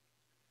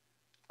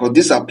 But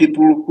these are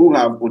people who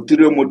have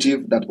ulterior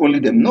motive that only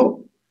them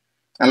know.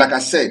 And like I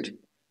said,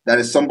 there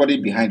is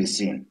somebody behind the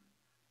scene,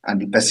 and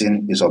the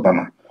person is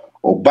Obama.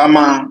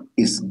 Obama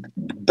is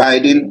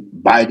Biden,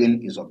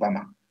 Biden is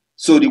Obama.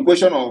 So the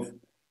question of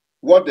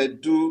what they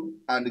do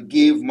and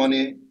give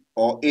money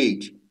or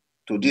aid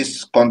to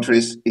these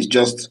countries is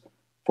just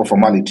for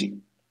formality.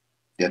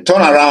 They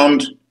turn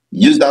around,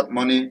 use that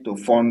money to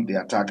fund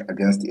the attack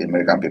against the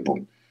American people.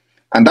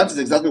 And that is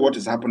exactly what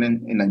is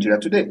happening in Nigeria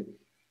today.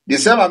 The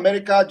same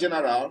American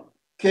general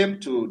came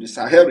to the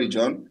Sahel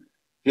region.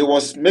 He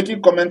was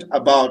making comment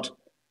about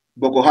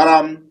Boko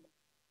Haram,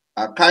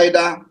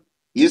 Al-Qaeda,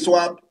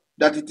 ISWAP,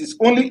 that it is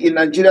only in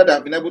Nigeria that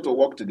have been able to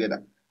work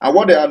together. And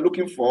what they are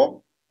looking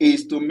for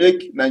is to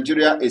make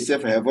Nigeria a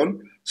safe haven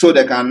so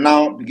they can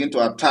now begin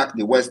to attack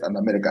the West and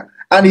America.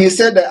 And he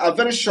said they are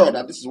very sure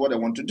that this is what they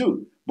want to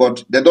do,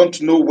 but they don't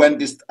know when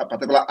this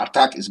particular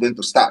attack is going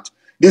to start.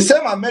 The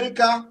same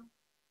America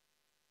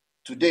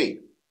today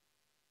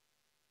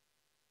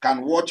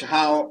can watch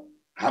how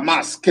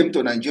Hamas came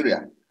to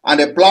Nigeria,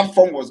 and a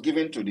platform was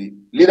given to the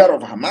leader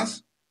of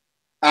Hamas,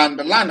 and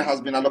the land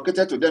has been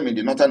allocated to them in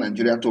the northern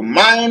Nigeria to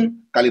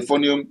mine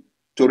Californium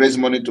to raise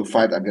money to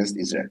fight against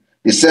Israel.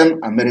 The same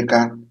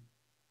America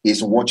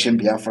is watching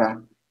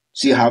Biafra,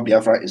 see how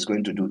Biafra is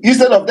going to do.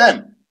 Instead of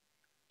them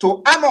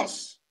to arm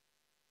us,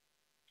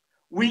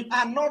 we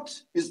are not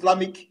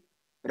Islamic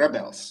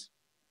rebels.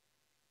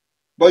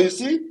 But you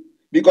see,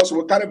 because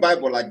we carry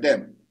Bible like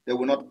them, they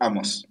will not arm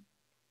us.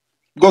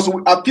 Because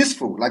we are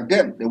peaceful like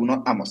them, they will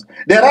not arm us.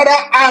 They rather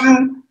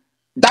arm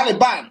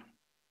Taliban.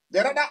 They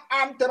rather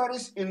arm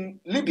terrorists in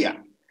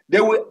Libya. They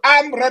will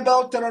arm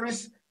rebel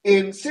terrorists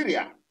in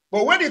Syria.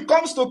 But when it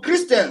comes to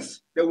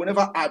Christians, they will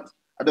never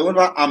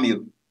arm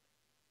you.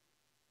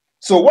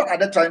 So what are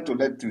they trying to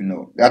let you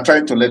know? They are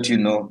trying to let you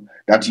know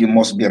that you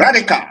must be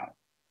radical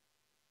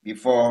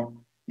before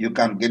you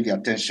can get the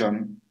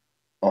attention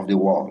of the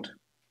world.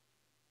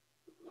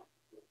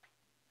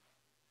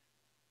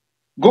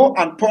 Go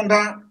and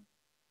ponder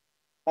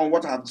on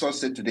what I have just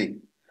said today.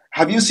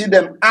 Have you seen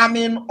them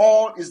arming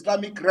all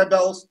Islamic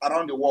rebels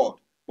around the world?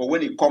 But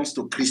when it comes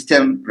to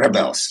Christian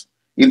rebels,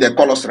 if they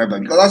call us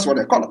rebels, because that's what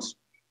they call us.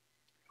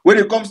 When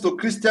it comes to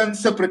Christian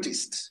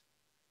separatists,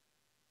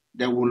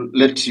 they will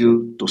let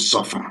you to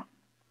suffer.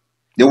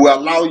 They will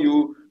allow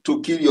you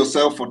to kill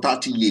yourself for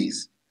 30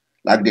 years,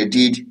 like they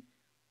did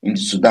in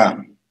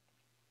Sudan.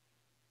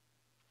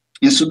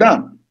 In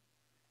Sudan,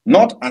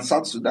 North and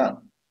South Sudan,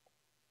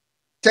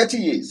 30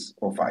 years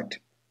of fight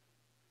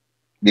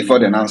before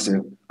they now say,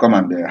 come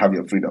and have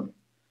your freedom.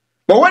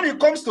 But when it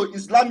comes to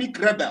Islamic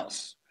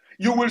rebels,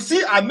 you will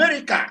see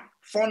America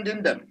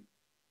funding them.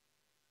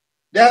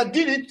 They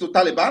did it to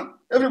Taliban.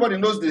 Everybody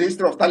knows the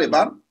history of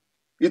Taliban.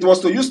 It was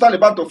to use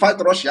Taliban to fight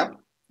Russia.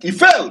 It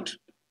failed.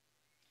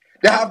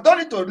 They have done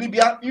it to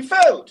Libya, it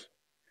failed.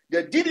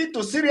 They did it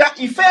to Syria,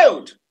 it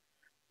failed.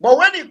 But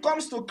when it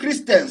comes to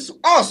Christians,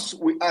 us,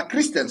 we are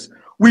Christians.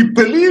 We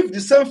believe the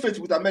same faith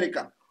with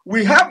America.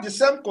 We have the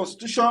same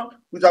constitution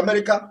with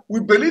America. We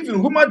believe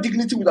in human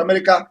dignity with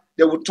America.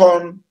 They will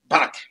turn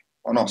back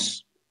on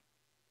us.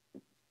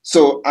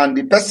 So, and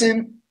the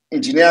person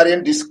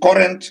engineering this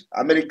current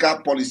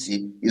America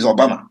policy is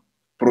Obama,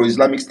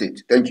 pro-Islamic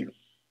state. Thank you.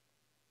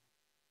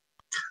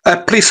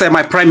 Please,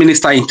 my Prime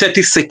Minister, in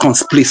 30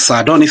 seconds, please.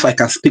 I don't know if I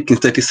can speak in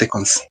 30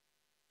 seconds.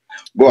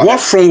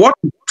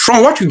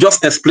 From what you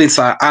just explained,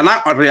 sir, and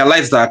I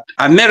realize that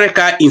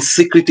America in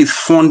secret is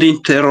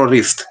funding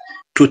terrorists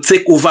to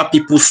take over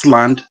people's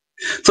land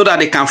so that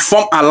they can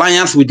form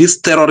alliance with these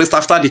terrorists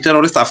after the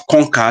terrorists have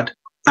conquered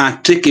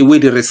and take away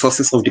the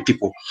resources of the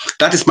people.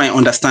 That is my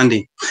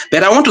understanding.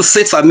 But I want to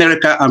say to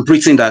America and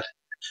Britain that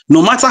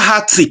no matter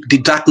how thick the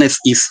darkness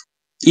is,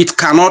 it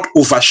cannot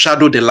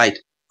overshadow the light.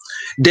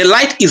 The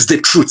light is the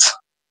truth.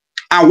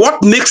 And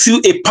what makes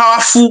you a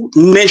powerful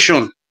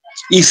nation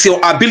is your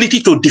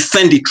ability to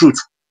defend the truth,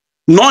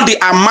 not the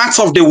amount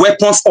of the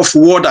weapons of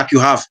war that you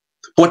have.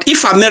 But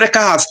if America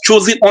has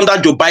chosen under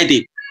Joe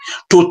Biden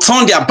to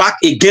turn their back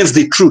against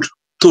the truth,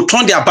 to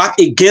turn their back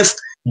against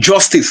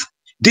justice,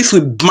 this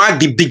will mark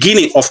the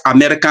beginning of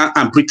America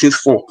and Britain's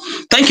fall.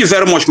 Thank you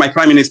very much, my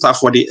Prime Minister,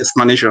 for the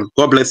explanation.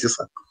 God bless you,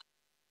 sir.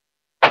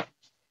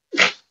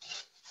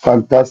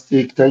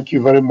 Fantastic. Thank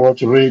you very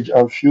much, Rage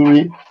and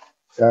Fury.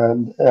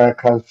 And I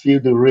can feel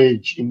the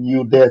rage in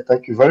you there.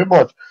 Thank you very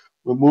much.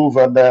 We move,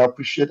 and I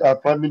appreciate our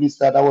Prime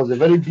Minister. That was a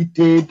very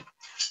detailed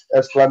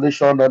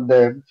explanation,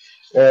 and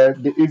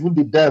even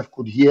the deaf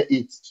could hear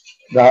it.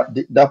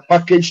 The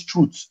packaged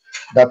truth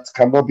that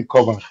cannot be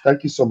covered.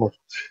 Thank you so much.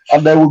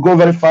 And then we'll go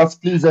very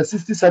fast, please.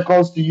 60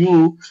 seconds to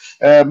you,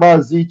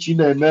 Mazi, Chine,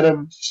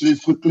 Merem.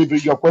 Please quickly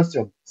bring your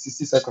question.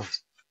 60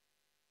 seconds.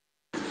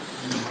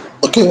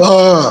 Okay.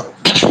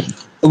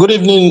 Good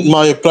evening,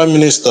 my Prime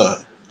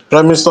Minister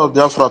of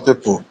Biafra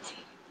people.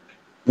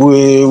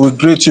 We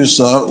greet you,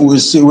 sir. We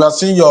are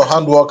seeing your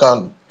handwork,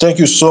 and thank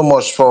you so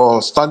much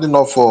for standing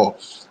up for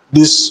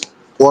this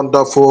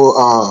wonderful,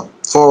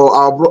 for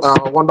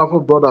our wonderful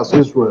brothers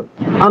Israel.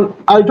 And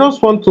I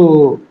just want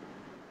to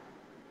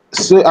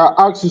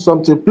ask you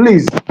something,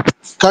 please.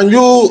 Can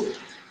you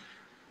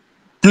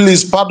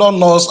please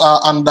pardon us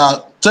and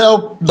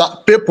tell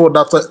that people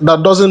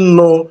that doesn't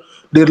know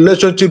the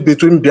relationship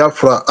between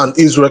Biafra and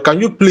Israel? Can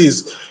you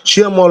please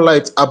share more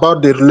light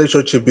about the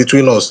relationship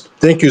between us?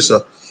 Thank you,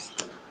 sir.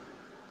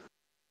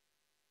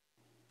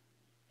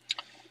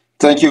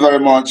 Thank you very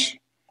much.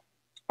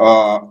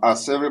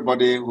 As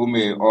everybody who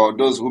may, or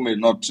those who may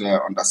not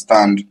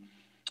understand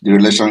the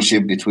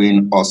relationship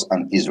between us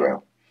and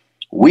Israel,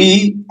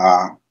 we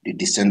are the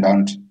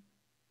descendant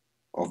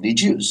of the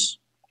Jews,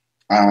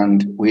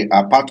 and we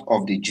are part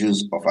of the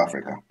Jews of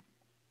Africa.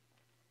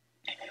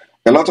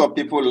 A lot of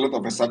people, a lot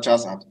of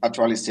researchers have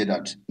actually said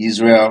that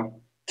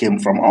Israel came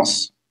from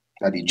us,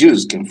 that the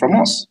Jews came from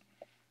us,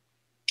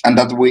 and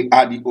that we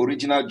are the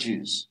original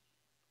Jews.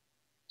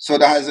 So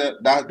there has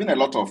been a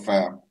lot of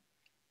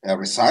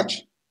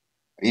research,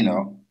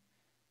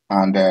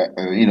 and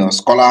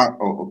scholar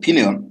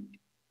opinion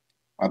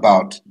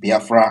about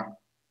Biafra,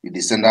 the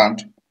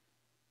descendant,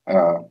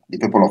 the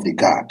people of the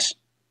gods.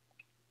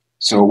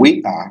 So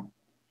we are,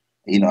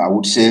 I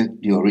would say,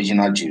 the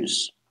original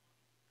Jews.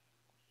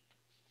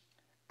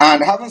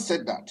 And having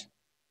said that,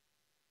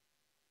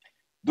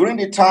 during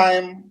the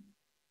time,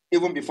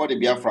 even before the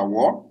Biafra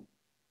War,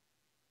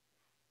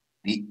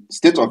 the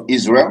state of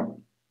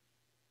Israel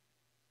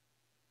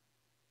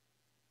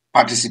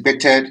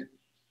participated,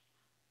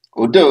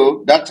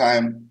 although that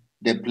time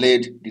they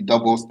played the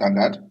double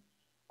standard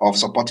of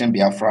supporting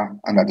Biafra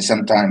and at the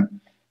same time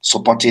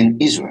supporting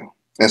Israel,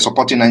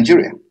 supporting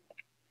Nigeria.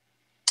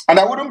 And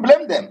I wouldn't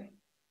blame them,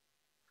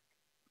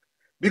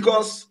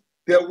 because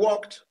they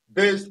worked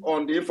based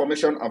on the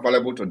information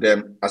available to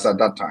them as at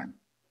that time.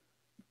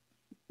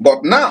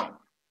 But now,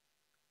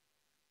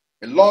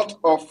 a lot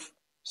of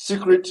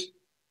secret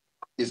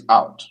is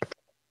out.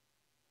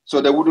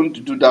 So they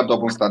wouldn't do that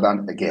double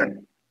standard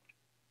again.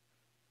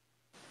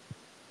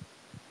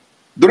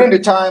 During the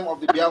time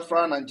of the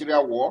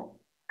Biafra-Nigeria war,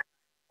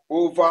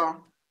 over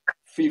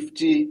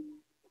 50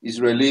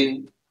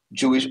 Israeli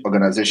Jewish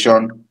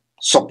organizations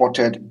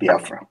supported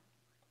Biafra,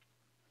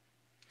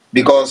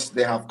 because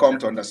they have come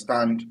to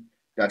understand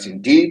that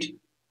indeed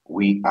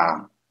we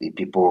are the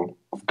people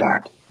of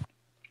God,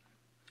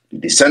 the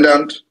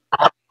descendant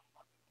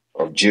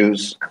of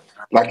Jews,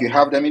 like you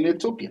have them in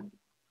Ethiopia.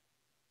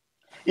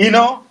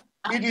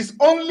 It is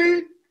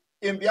only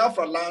in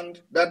Biafra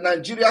land that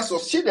Nigeria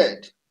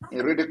succeeded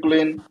in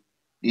ridiculing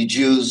the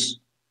Jews,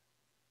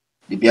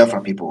 the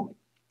Biafra people.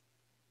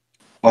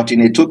 But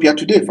in Ethiopia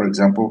today, for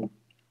example,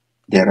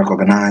 they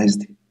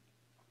recognized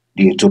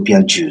the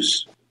Ethiopian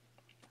Jews.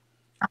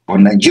 But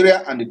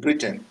Nigeria and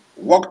Britain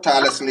worked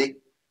tirelessly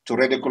to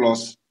ridicule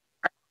us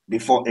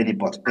before any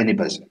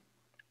person,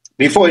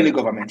 before any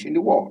government in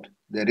the world.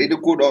 They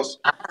ridiculed us.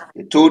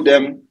 They told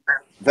them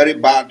very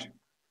bad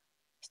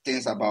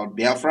things about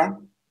Biafra.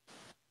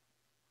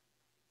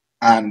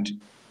 and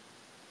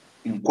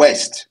in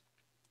quest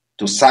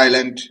to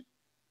silence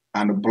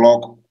and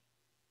block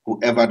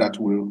whoever that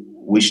will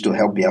wish to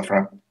help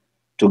Biafra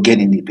to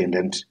gain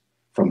independence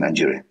from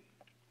Nigeria.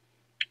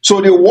 So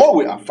the war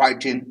we are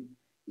fighting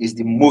is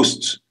the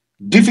most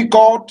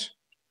difficult,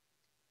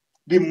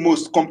 the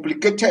most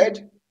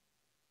complicated,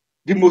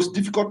 the most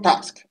difficult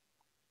task.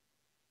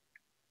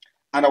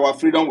 And our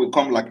freedom will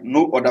come like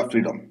no other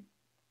freedom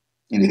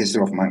in the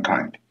history of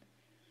mankind.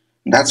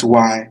 That's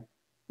why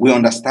we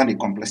understand the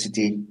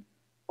complexity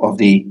of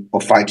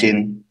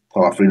fighting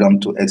for our freedom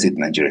to exit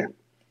Nigeria.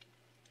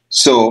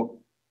 So,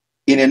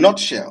 in a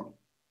nutshell,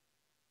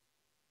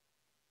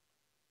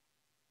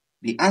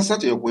 the answer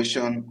to your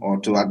question, or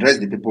to address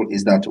the people,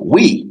 is that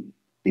we,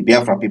 the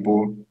Biafra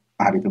people,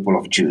 are the people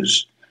of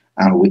Jews.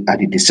 And we are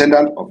the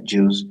descendants of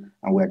Jews,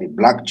 and we are the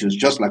black Jews,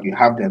 just like you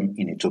have them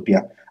in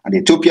Ethiopia. And the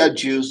Ethiopia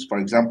Jews, for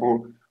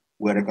example,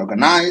 were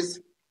recognized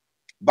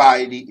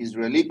by the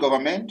Israeli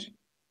government,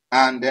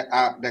 and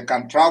they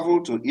can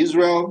travel to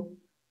Israel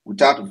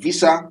without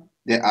visa.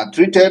 They are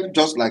treated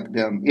just like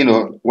them,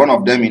 one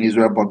of them in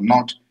Israel, but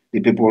not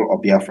the people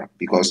of Biafra,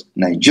 because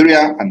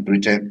Nigeria and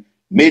Britain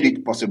made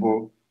it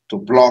possible to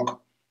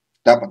block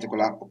that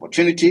particular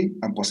opportunity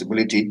and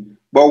possibility.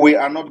 But we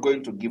are not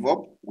going to give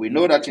up. We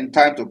know that in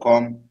time to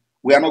come,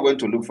 we are not going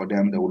to look for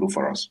them, they will look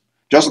for us.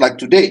 Just like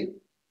today,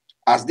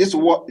 as this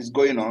war is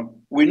going on,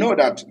 we know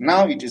that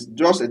now it is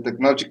just a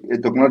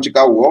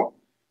technological war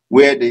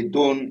where the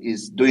drone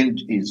is doing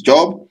its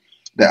job.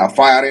 They are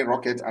firing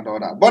rockets and all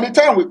that. But the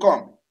time will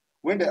come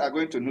when they are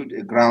going to need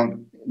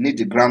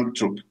the ground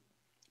troop.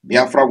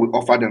 Biafra will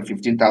offer them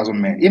 15,000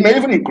 men. It may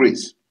even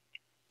increase,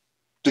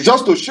 to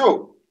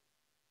show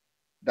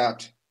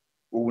that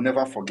we will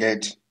never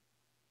forget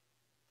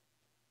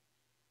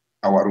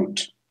our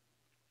root.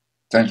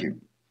 Thank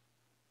you.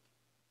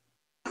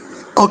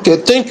 Okay,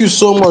 thank you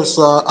so much,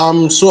 sir.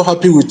 I'm so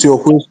happy with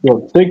your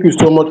question. Thank you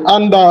so much.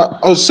 And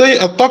I'll say,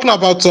 talking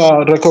about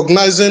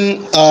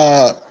recognizing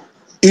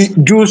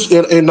Jews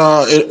in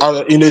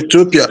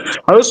Ethiopia,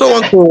 I also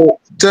want to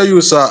tell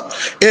you, sir,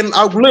 in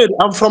Aguleri,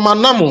 I'm from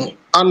Anamu,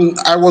 and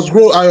I was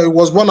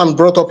born and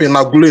brought up in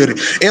Aguleri.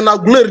 In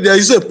Aguleri, there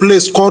is a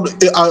place called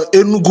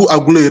Enugu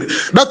Aguleri.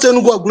 That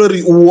Enugu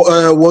Aguleri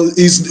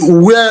is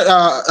where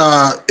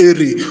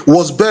Eri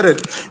was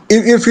buried.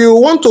 If you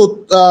want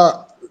to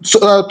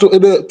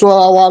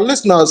our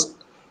listeners,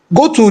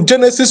 go to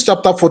Genesis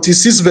chapter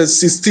 46 verse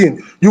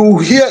 16. You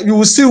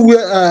will see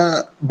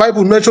where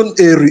Bible mentioned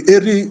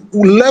Eri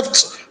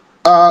left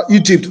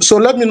Egypt. So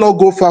let me not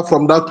go far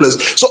from that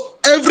place. So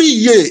every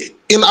year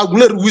in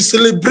Aguleri we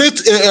celebrate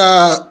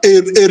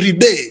Eri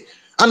Day.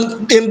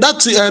 And in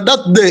that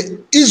day,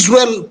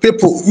 Israel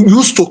people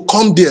used to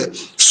come there.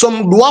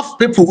 Some dwarf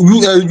people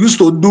used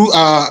to do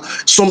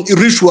some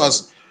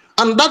rituals.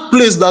 And that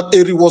place that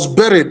Eri was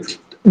buried,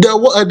 there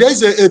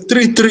is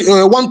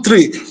one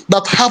tree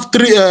that have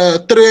three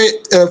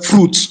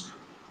fruits.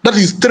 That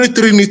is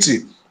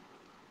trinity.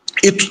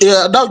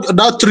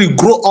 That tree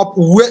grow up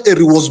where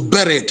Eri was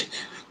buried.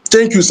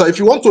 Thank you, sir. If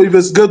you want to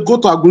investigate, go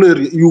to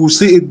Aguleri. You will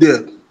see it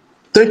there.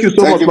 Thank you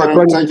so much, my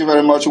friend. Thank you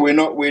very much. We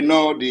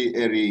know the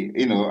Eri,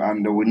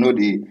 and we know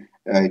the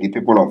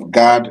people of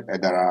God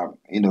that are,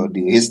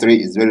 the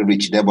history is very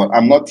rich there. But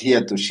I'm not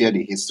here to share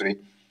the history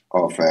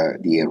of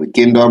the Eri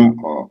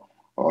kingdom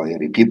or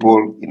Eri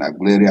people in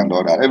Aguleri and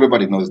all that.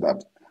 Everybody knows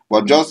that.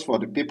 But just for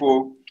the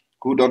people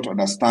who don't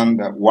understand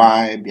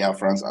why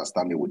Biafrans are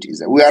standing with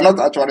Israel, we are not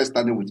actually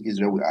standing with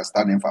Israel. We are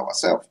standing for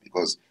ourselves,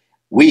 because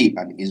we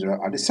and Israel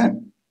are the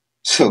same.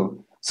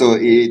 So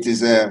it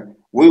is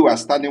we were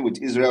standing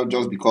with Israel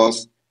just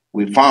because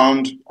we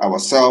found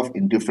ourselves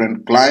in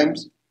different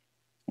climes,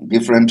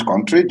 different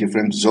country,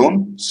 different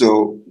zone.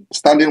 So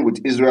standing with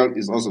Israel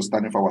is also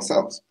standing for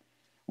ourselves.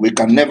 We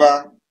can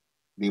never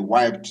be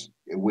wiped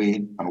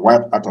away and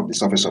wiped out of the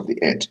surface of the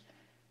earth.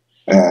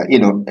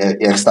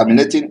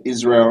 Exterminating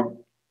Israel,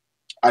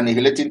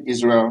 annihilating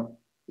Israel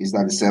is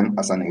not the same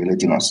as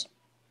annihilating us.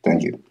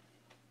 Thank you.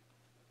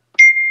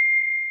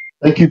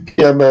 Thank you,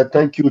 PM.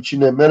 Thank you,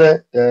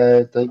 Chinemere.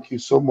 Thank you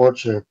so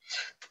much.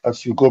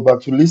 As you go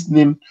back to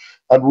listening,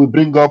 and we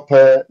bring up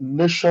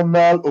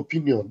national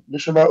opinion.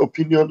 National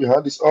opinion, your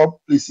hand is up.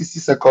 Please, 60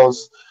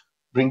 seconds.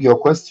 Bring your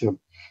question.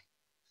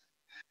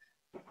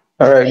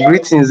 All right,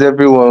 greetings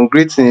everyone.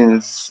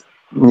 Greetings,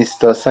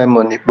 Mr.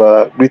 Simon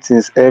Ekpa.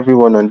 Greetings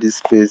everyone on this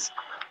space.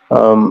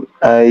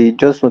 I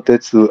just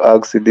wanted to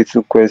ask a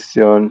little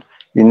question.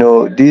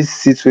 This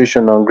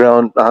situation on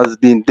ground has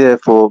been there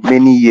for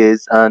many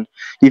years, and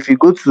if you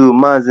go to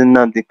Mazen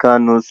Nnamdi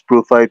Kanu's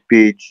profile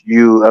page,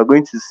 you are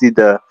going to see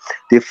that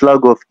the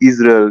flag of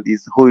Israel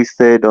is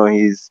hoisted on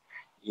his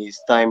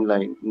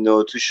timeline.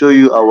 To show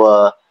you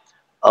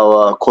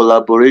our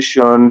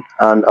collaboration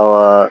and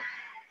our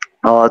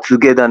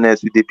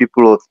togetherness with the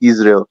people of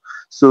Israel.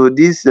 So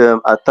these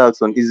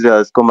attacks on Israel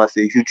has come as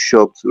a huge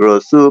shock to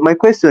us. So my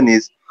question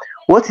is,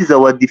 what is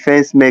our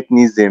defense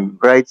mechanism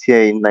right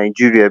here in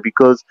Nigeria?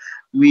 Because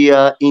we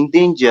are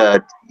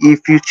endangered.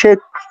 If you check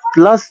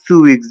last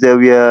 2 weeks, there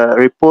were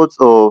reports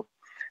of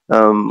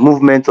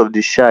movement of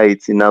the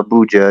Shiites in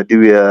Abuja. They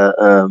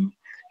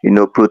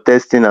were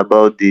protesting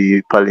about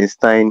the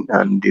Palestine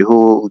and the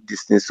whole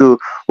distance. So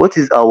what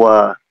is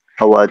our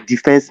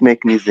defense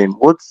mechanism?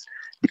 What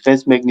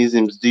defense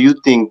mechanisms do you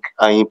think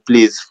are in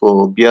place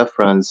for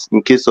Biafrans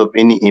in case of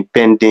any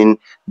impending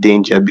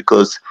danger?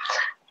 Because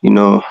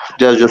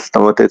that's just I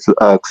wanted to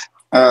ask.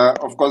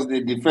 Of course,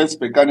 the defense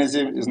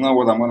mechanism is not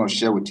what I'm going to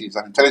share with you. It's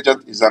an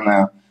intelligence,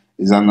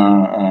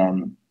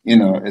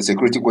 a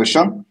security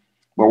question.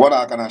 But what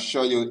I can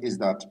assure you is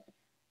that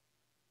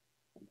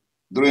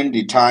during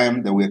the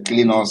time that we're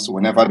killing us,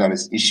 whenever there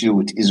is issue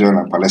with Israel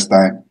and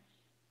Palestine,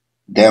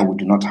 then we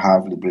do not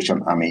have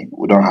Liberation Army.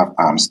 We don't have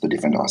arms to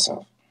defend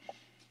ourselves.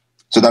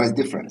 So that is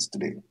difference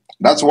today.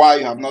 That's why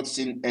you have not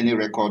seen any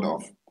record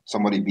of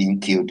somebody being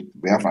killed,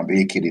 Biafra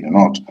being killed in the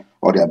north,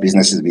 or their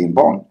businesses being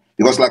burned.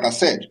 Because like I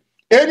said,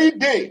 any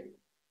day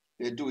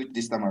they do it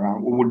this time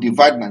around, we will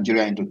divide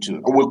Nigeria into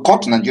two. We'll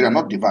cut Nigeria,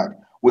 not divide.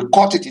 We'll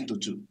cut it into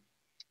two.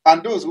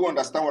 And those who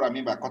understand what I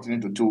mean by cutting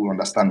into two will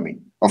understand me.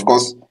 Of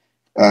course,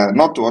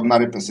 not to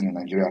ordinary person in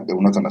Nigeria, they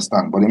will not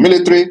understand. But the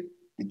military,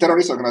 the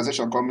terrorist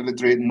organization called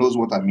military knows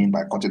what I mean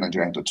by cutting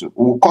Nigeria into two.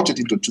 We will cut it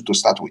into two to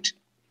start with.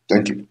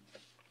 Thank you.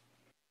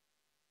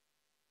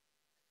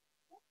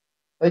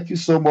 Thank you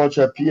so much,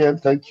 PM.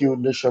 Thank you,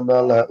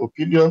 National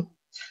Opinion.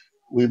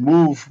 We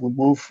move.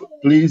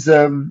 Please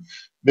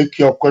make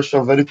your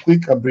question very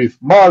quick and brief.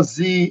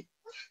 Mazi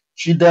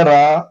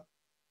Chidera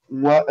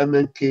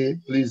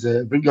MNK, please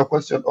bring your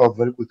question up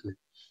very quickly.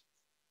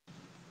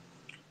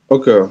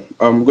 Okay.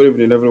 Good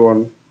evening,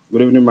 everyone.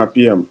 Good evening, my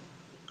PM.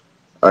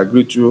 I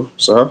greet you,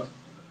 sir.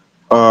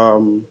 I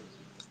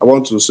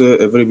want to say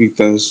a very big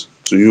thanks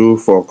to you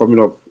for coming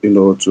up,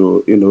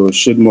 to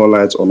shed more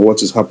light on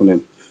what is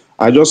happening.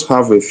 I just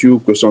have a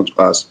few questions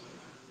to ask.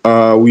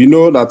 We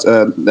know that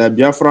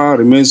Biafra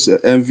remains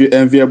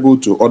enviable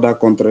to other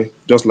countries,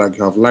 just like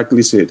you have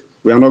likely said.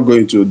 We are not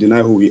going to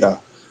deny who we are.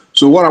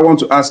 So what I want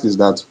to ask is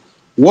that,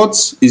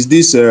 what if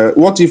this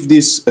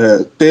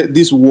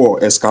war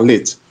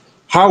escalates?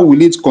 How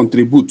will it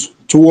contribute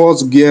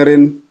towards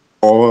gearing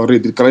or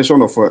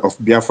redeclaration of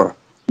Biafra?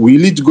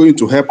 Will it going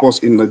to help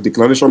us in the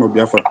declaration of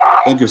Biafra?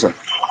 Thank you, sir.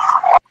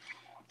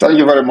 Thank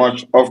you very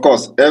much. Of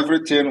course,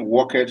 everything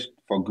worketh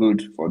for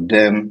good for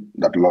them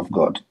that love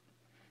God.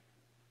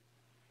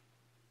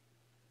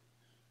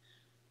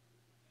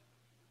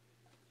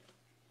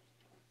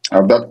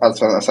 Have that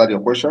answered your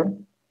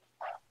question?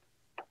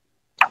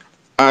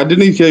 I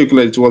didn't hear you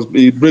clearly.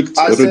 It breaks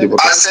already.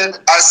 I said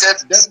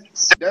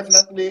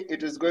definitely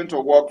it is going to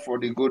work for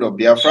the good of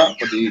Biafra,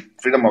 for the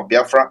freedom of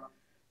Biafra.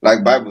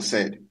 Like Bible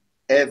said,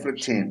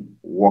 everything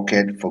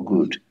worketh for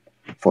good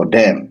for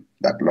them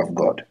that love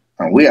God.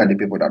 And we are the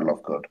people that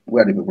love God.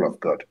 We are the people of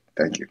God.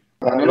 Thank you.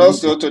 And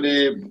also to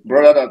the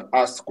brother that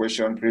asked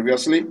question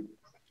previously,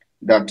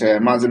 that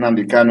Mazen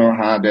Amdekano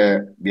had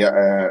a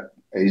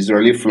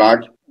Israeli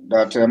flag,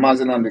 that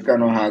Mazen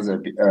Amdekano has a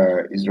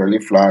Israeli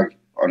flag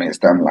on his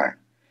timeline.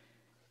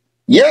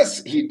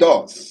 Yes, he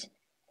does.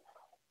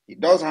 He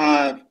does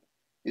have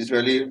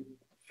Israeli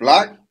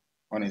flag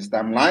on his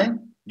timeline,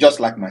 just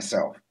like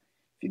myself.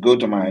 If you go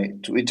to my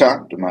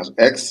Twitter, to my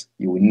X,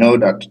 you will know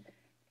that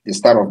the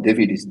Star of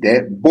David is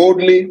there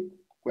boldly.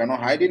 We're not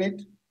hiding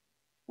it.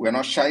 We're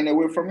not shying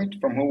away from it,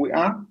 from who we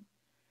are.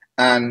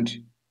 And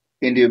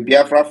in the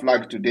Biafra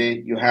flag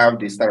today, you have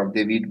the Star of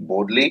David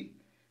boldly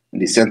in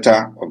the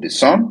center of the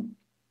sun.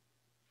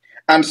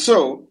 And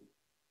so,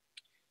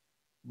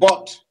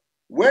 but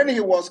when he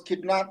was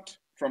kidnapped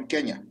from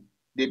Kenya,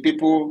 the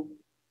people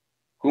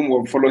whom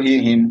were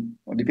following him,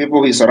 or the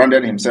people he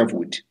surrounded himself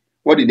with,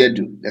 what did they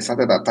do? They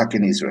started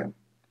attacking Israel.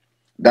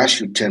 That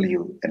should tell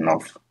you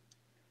enough.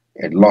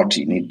 A lot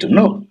you need to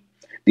know.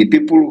 The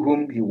people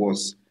whom he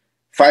was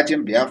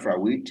fighting Biafra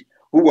with,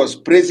 who was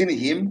praising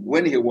him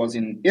when he was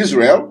in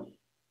Israel,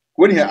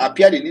 when he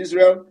appeared in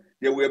Israel,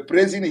 they were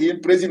praising him,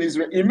 praising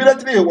Israel.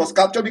 Immediately he was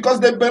captured because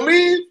they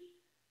believe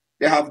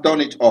they have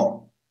done it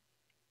all.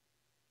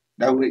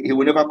 That he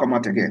will never come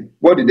out again.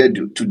 What did they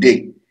do?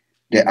 Today,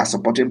 they are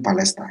supporting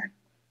Palestine.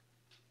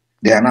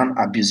 They are now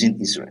abusing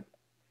Israel.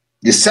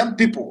 The same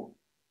people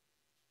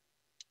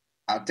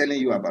are telling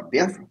you about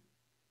Biafra.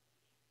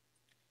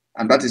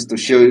 And that is to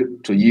show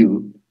to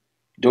you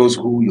those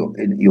who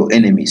your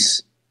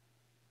enemies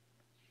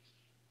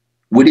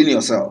within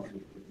yourself.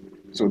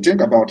 So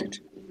think about it.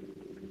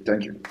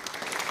 Thank you.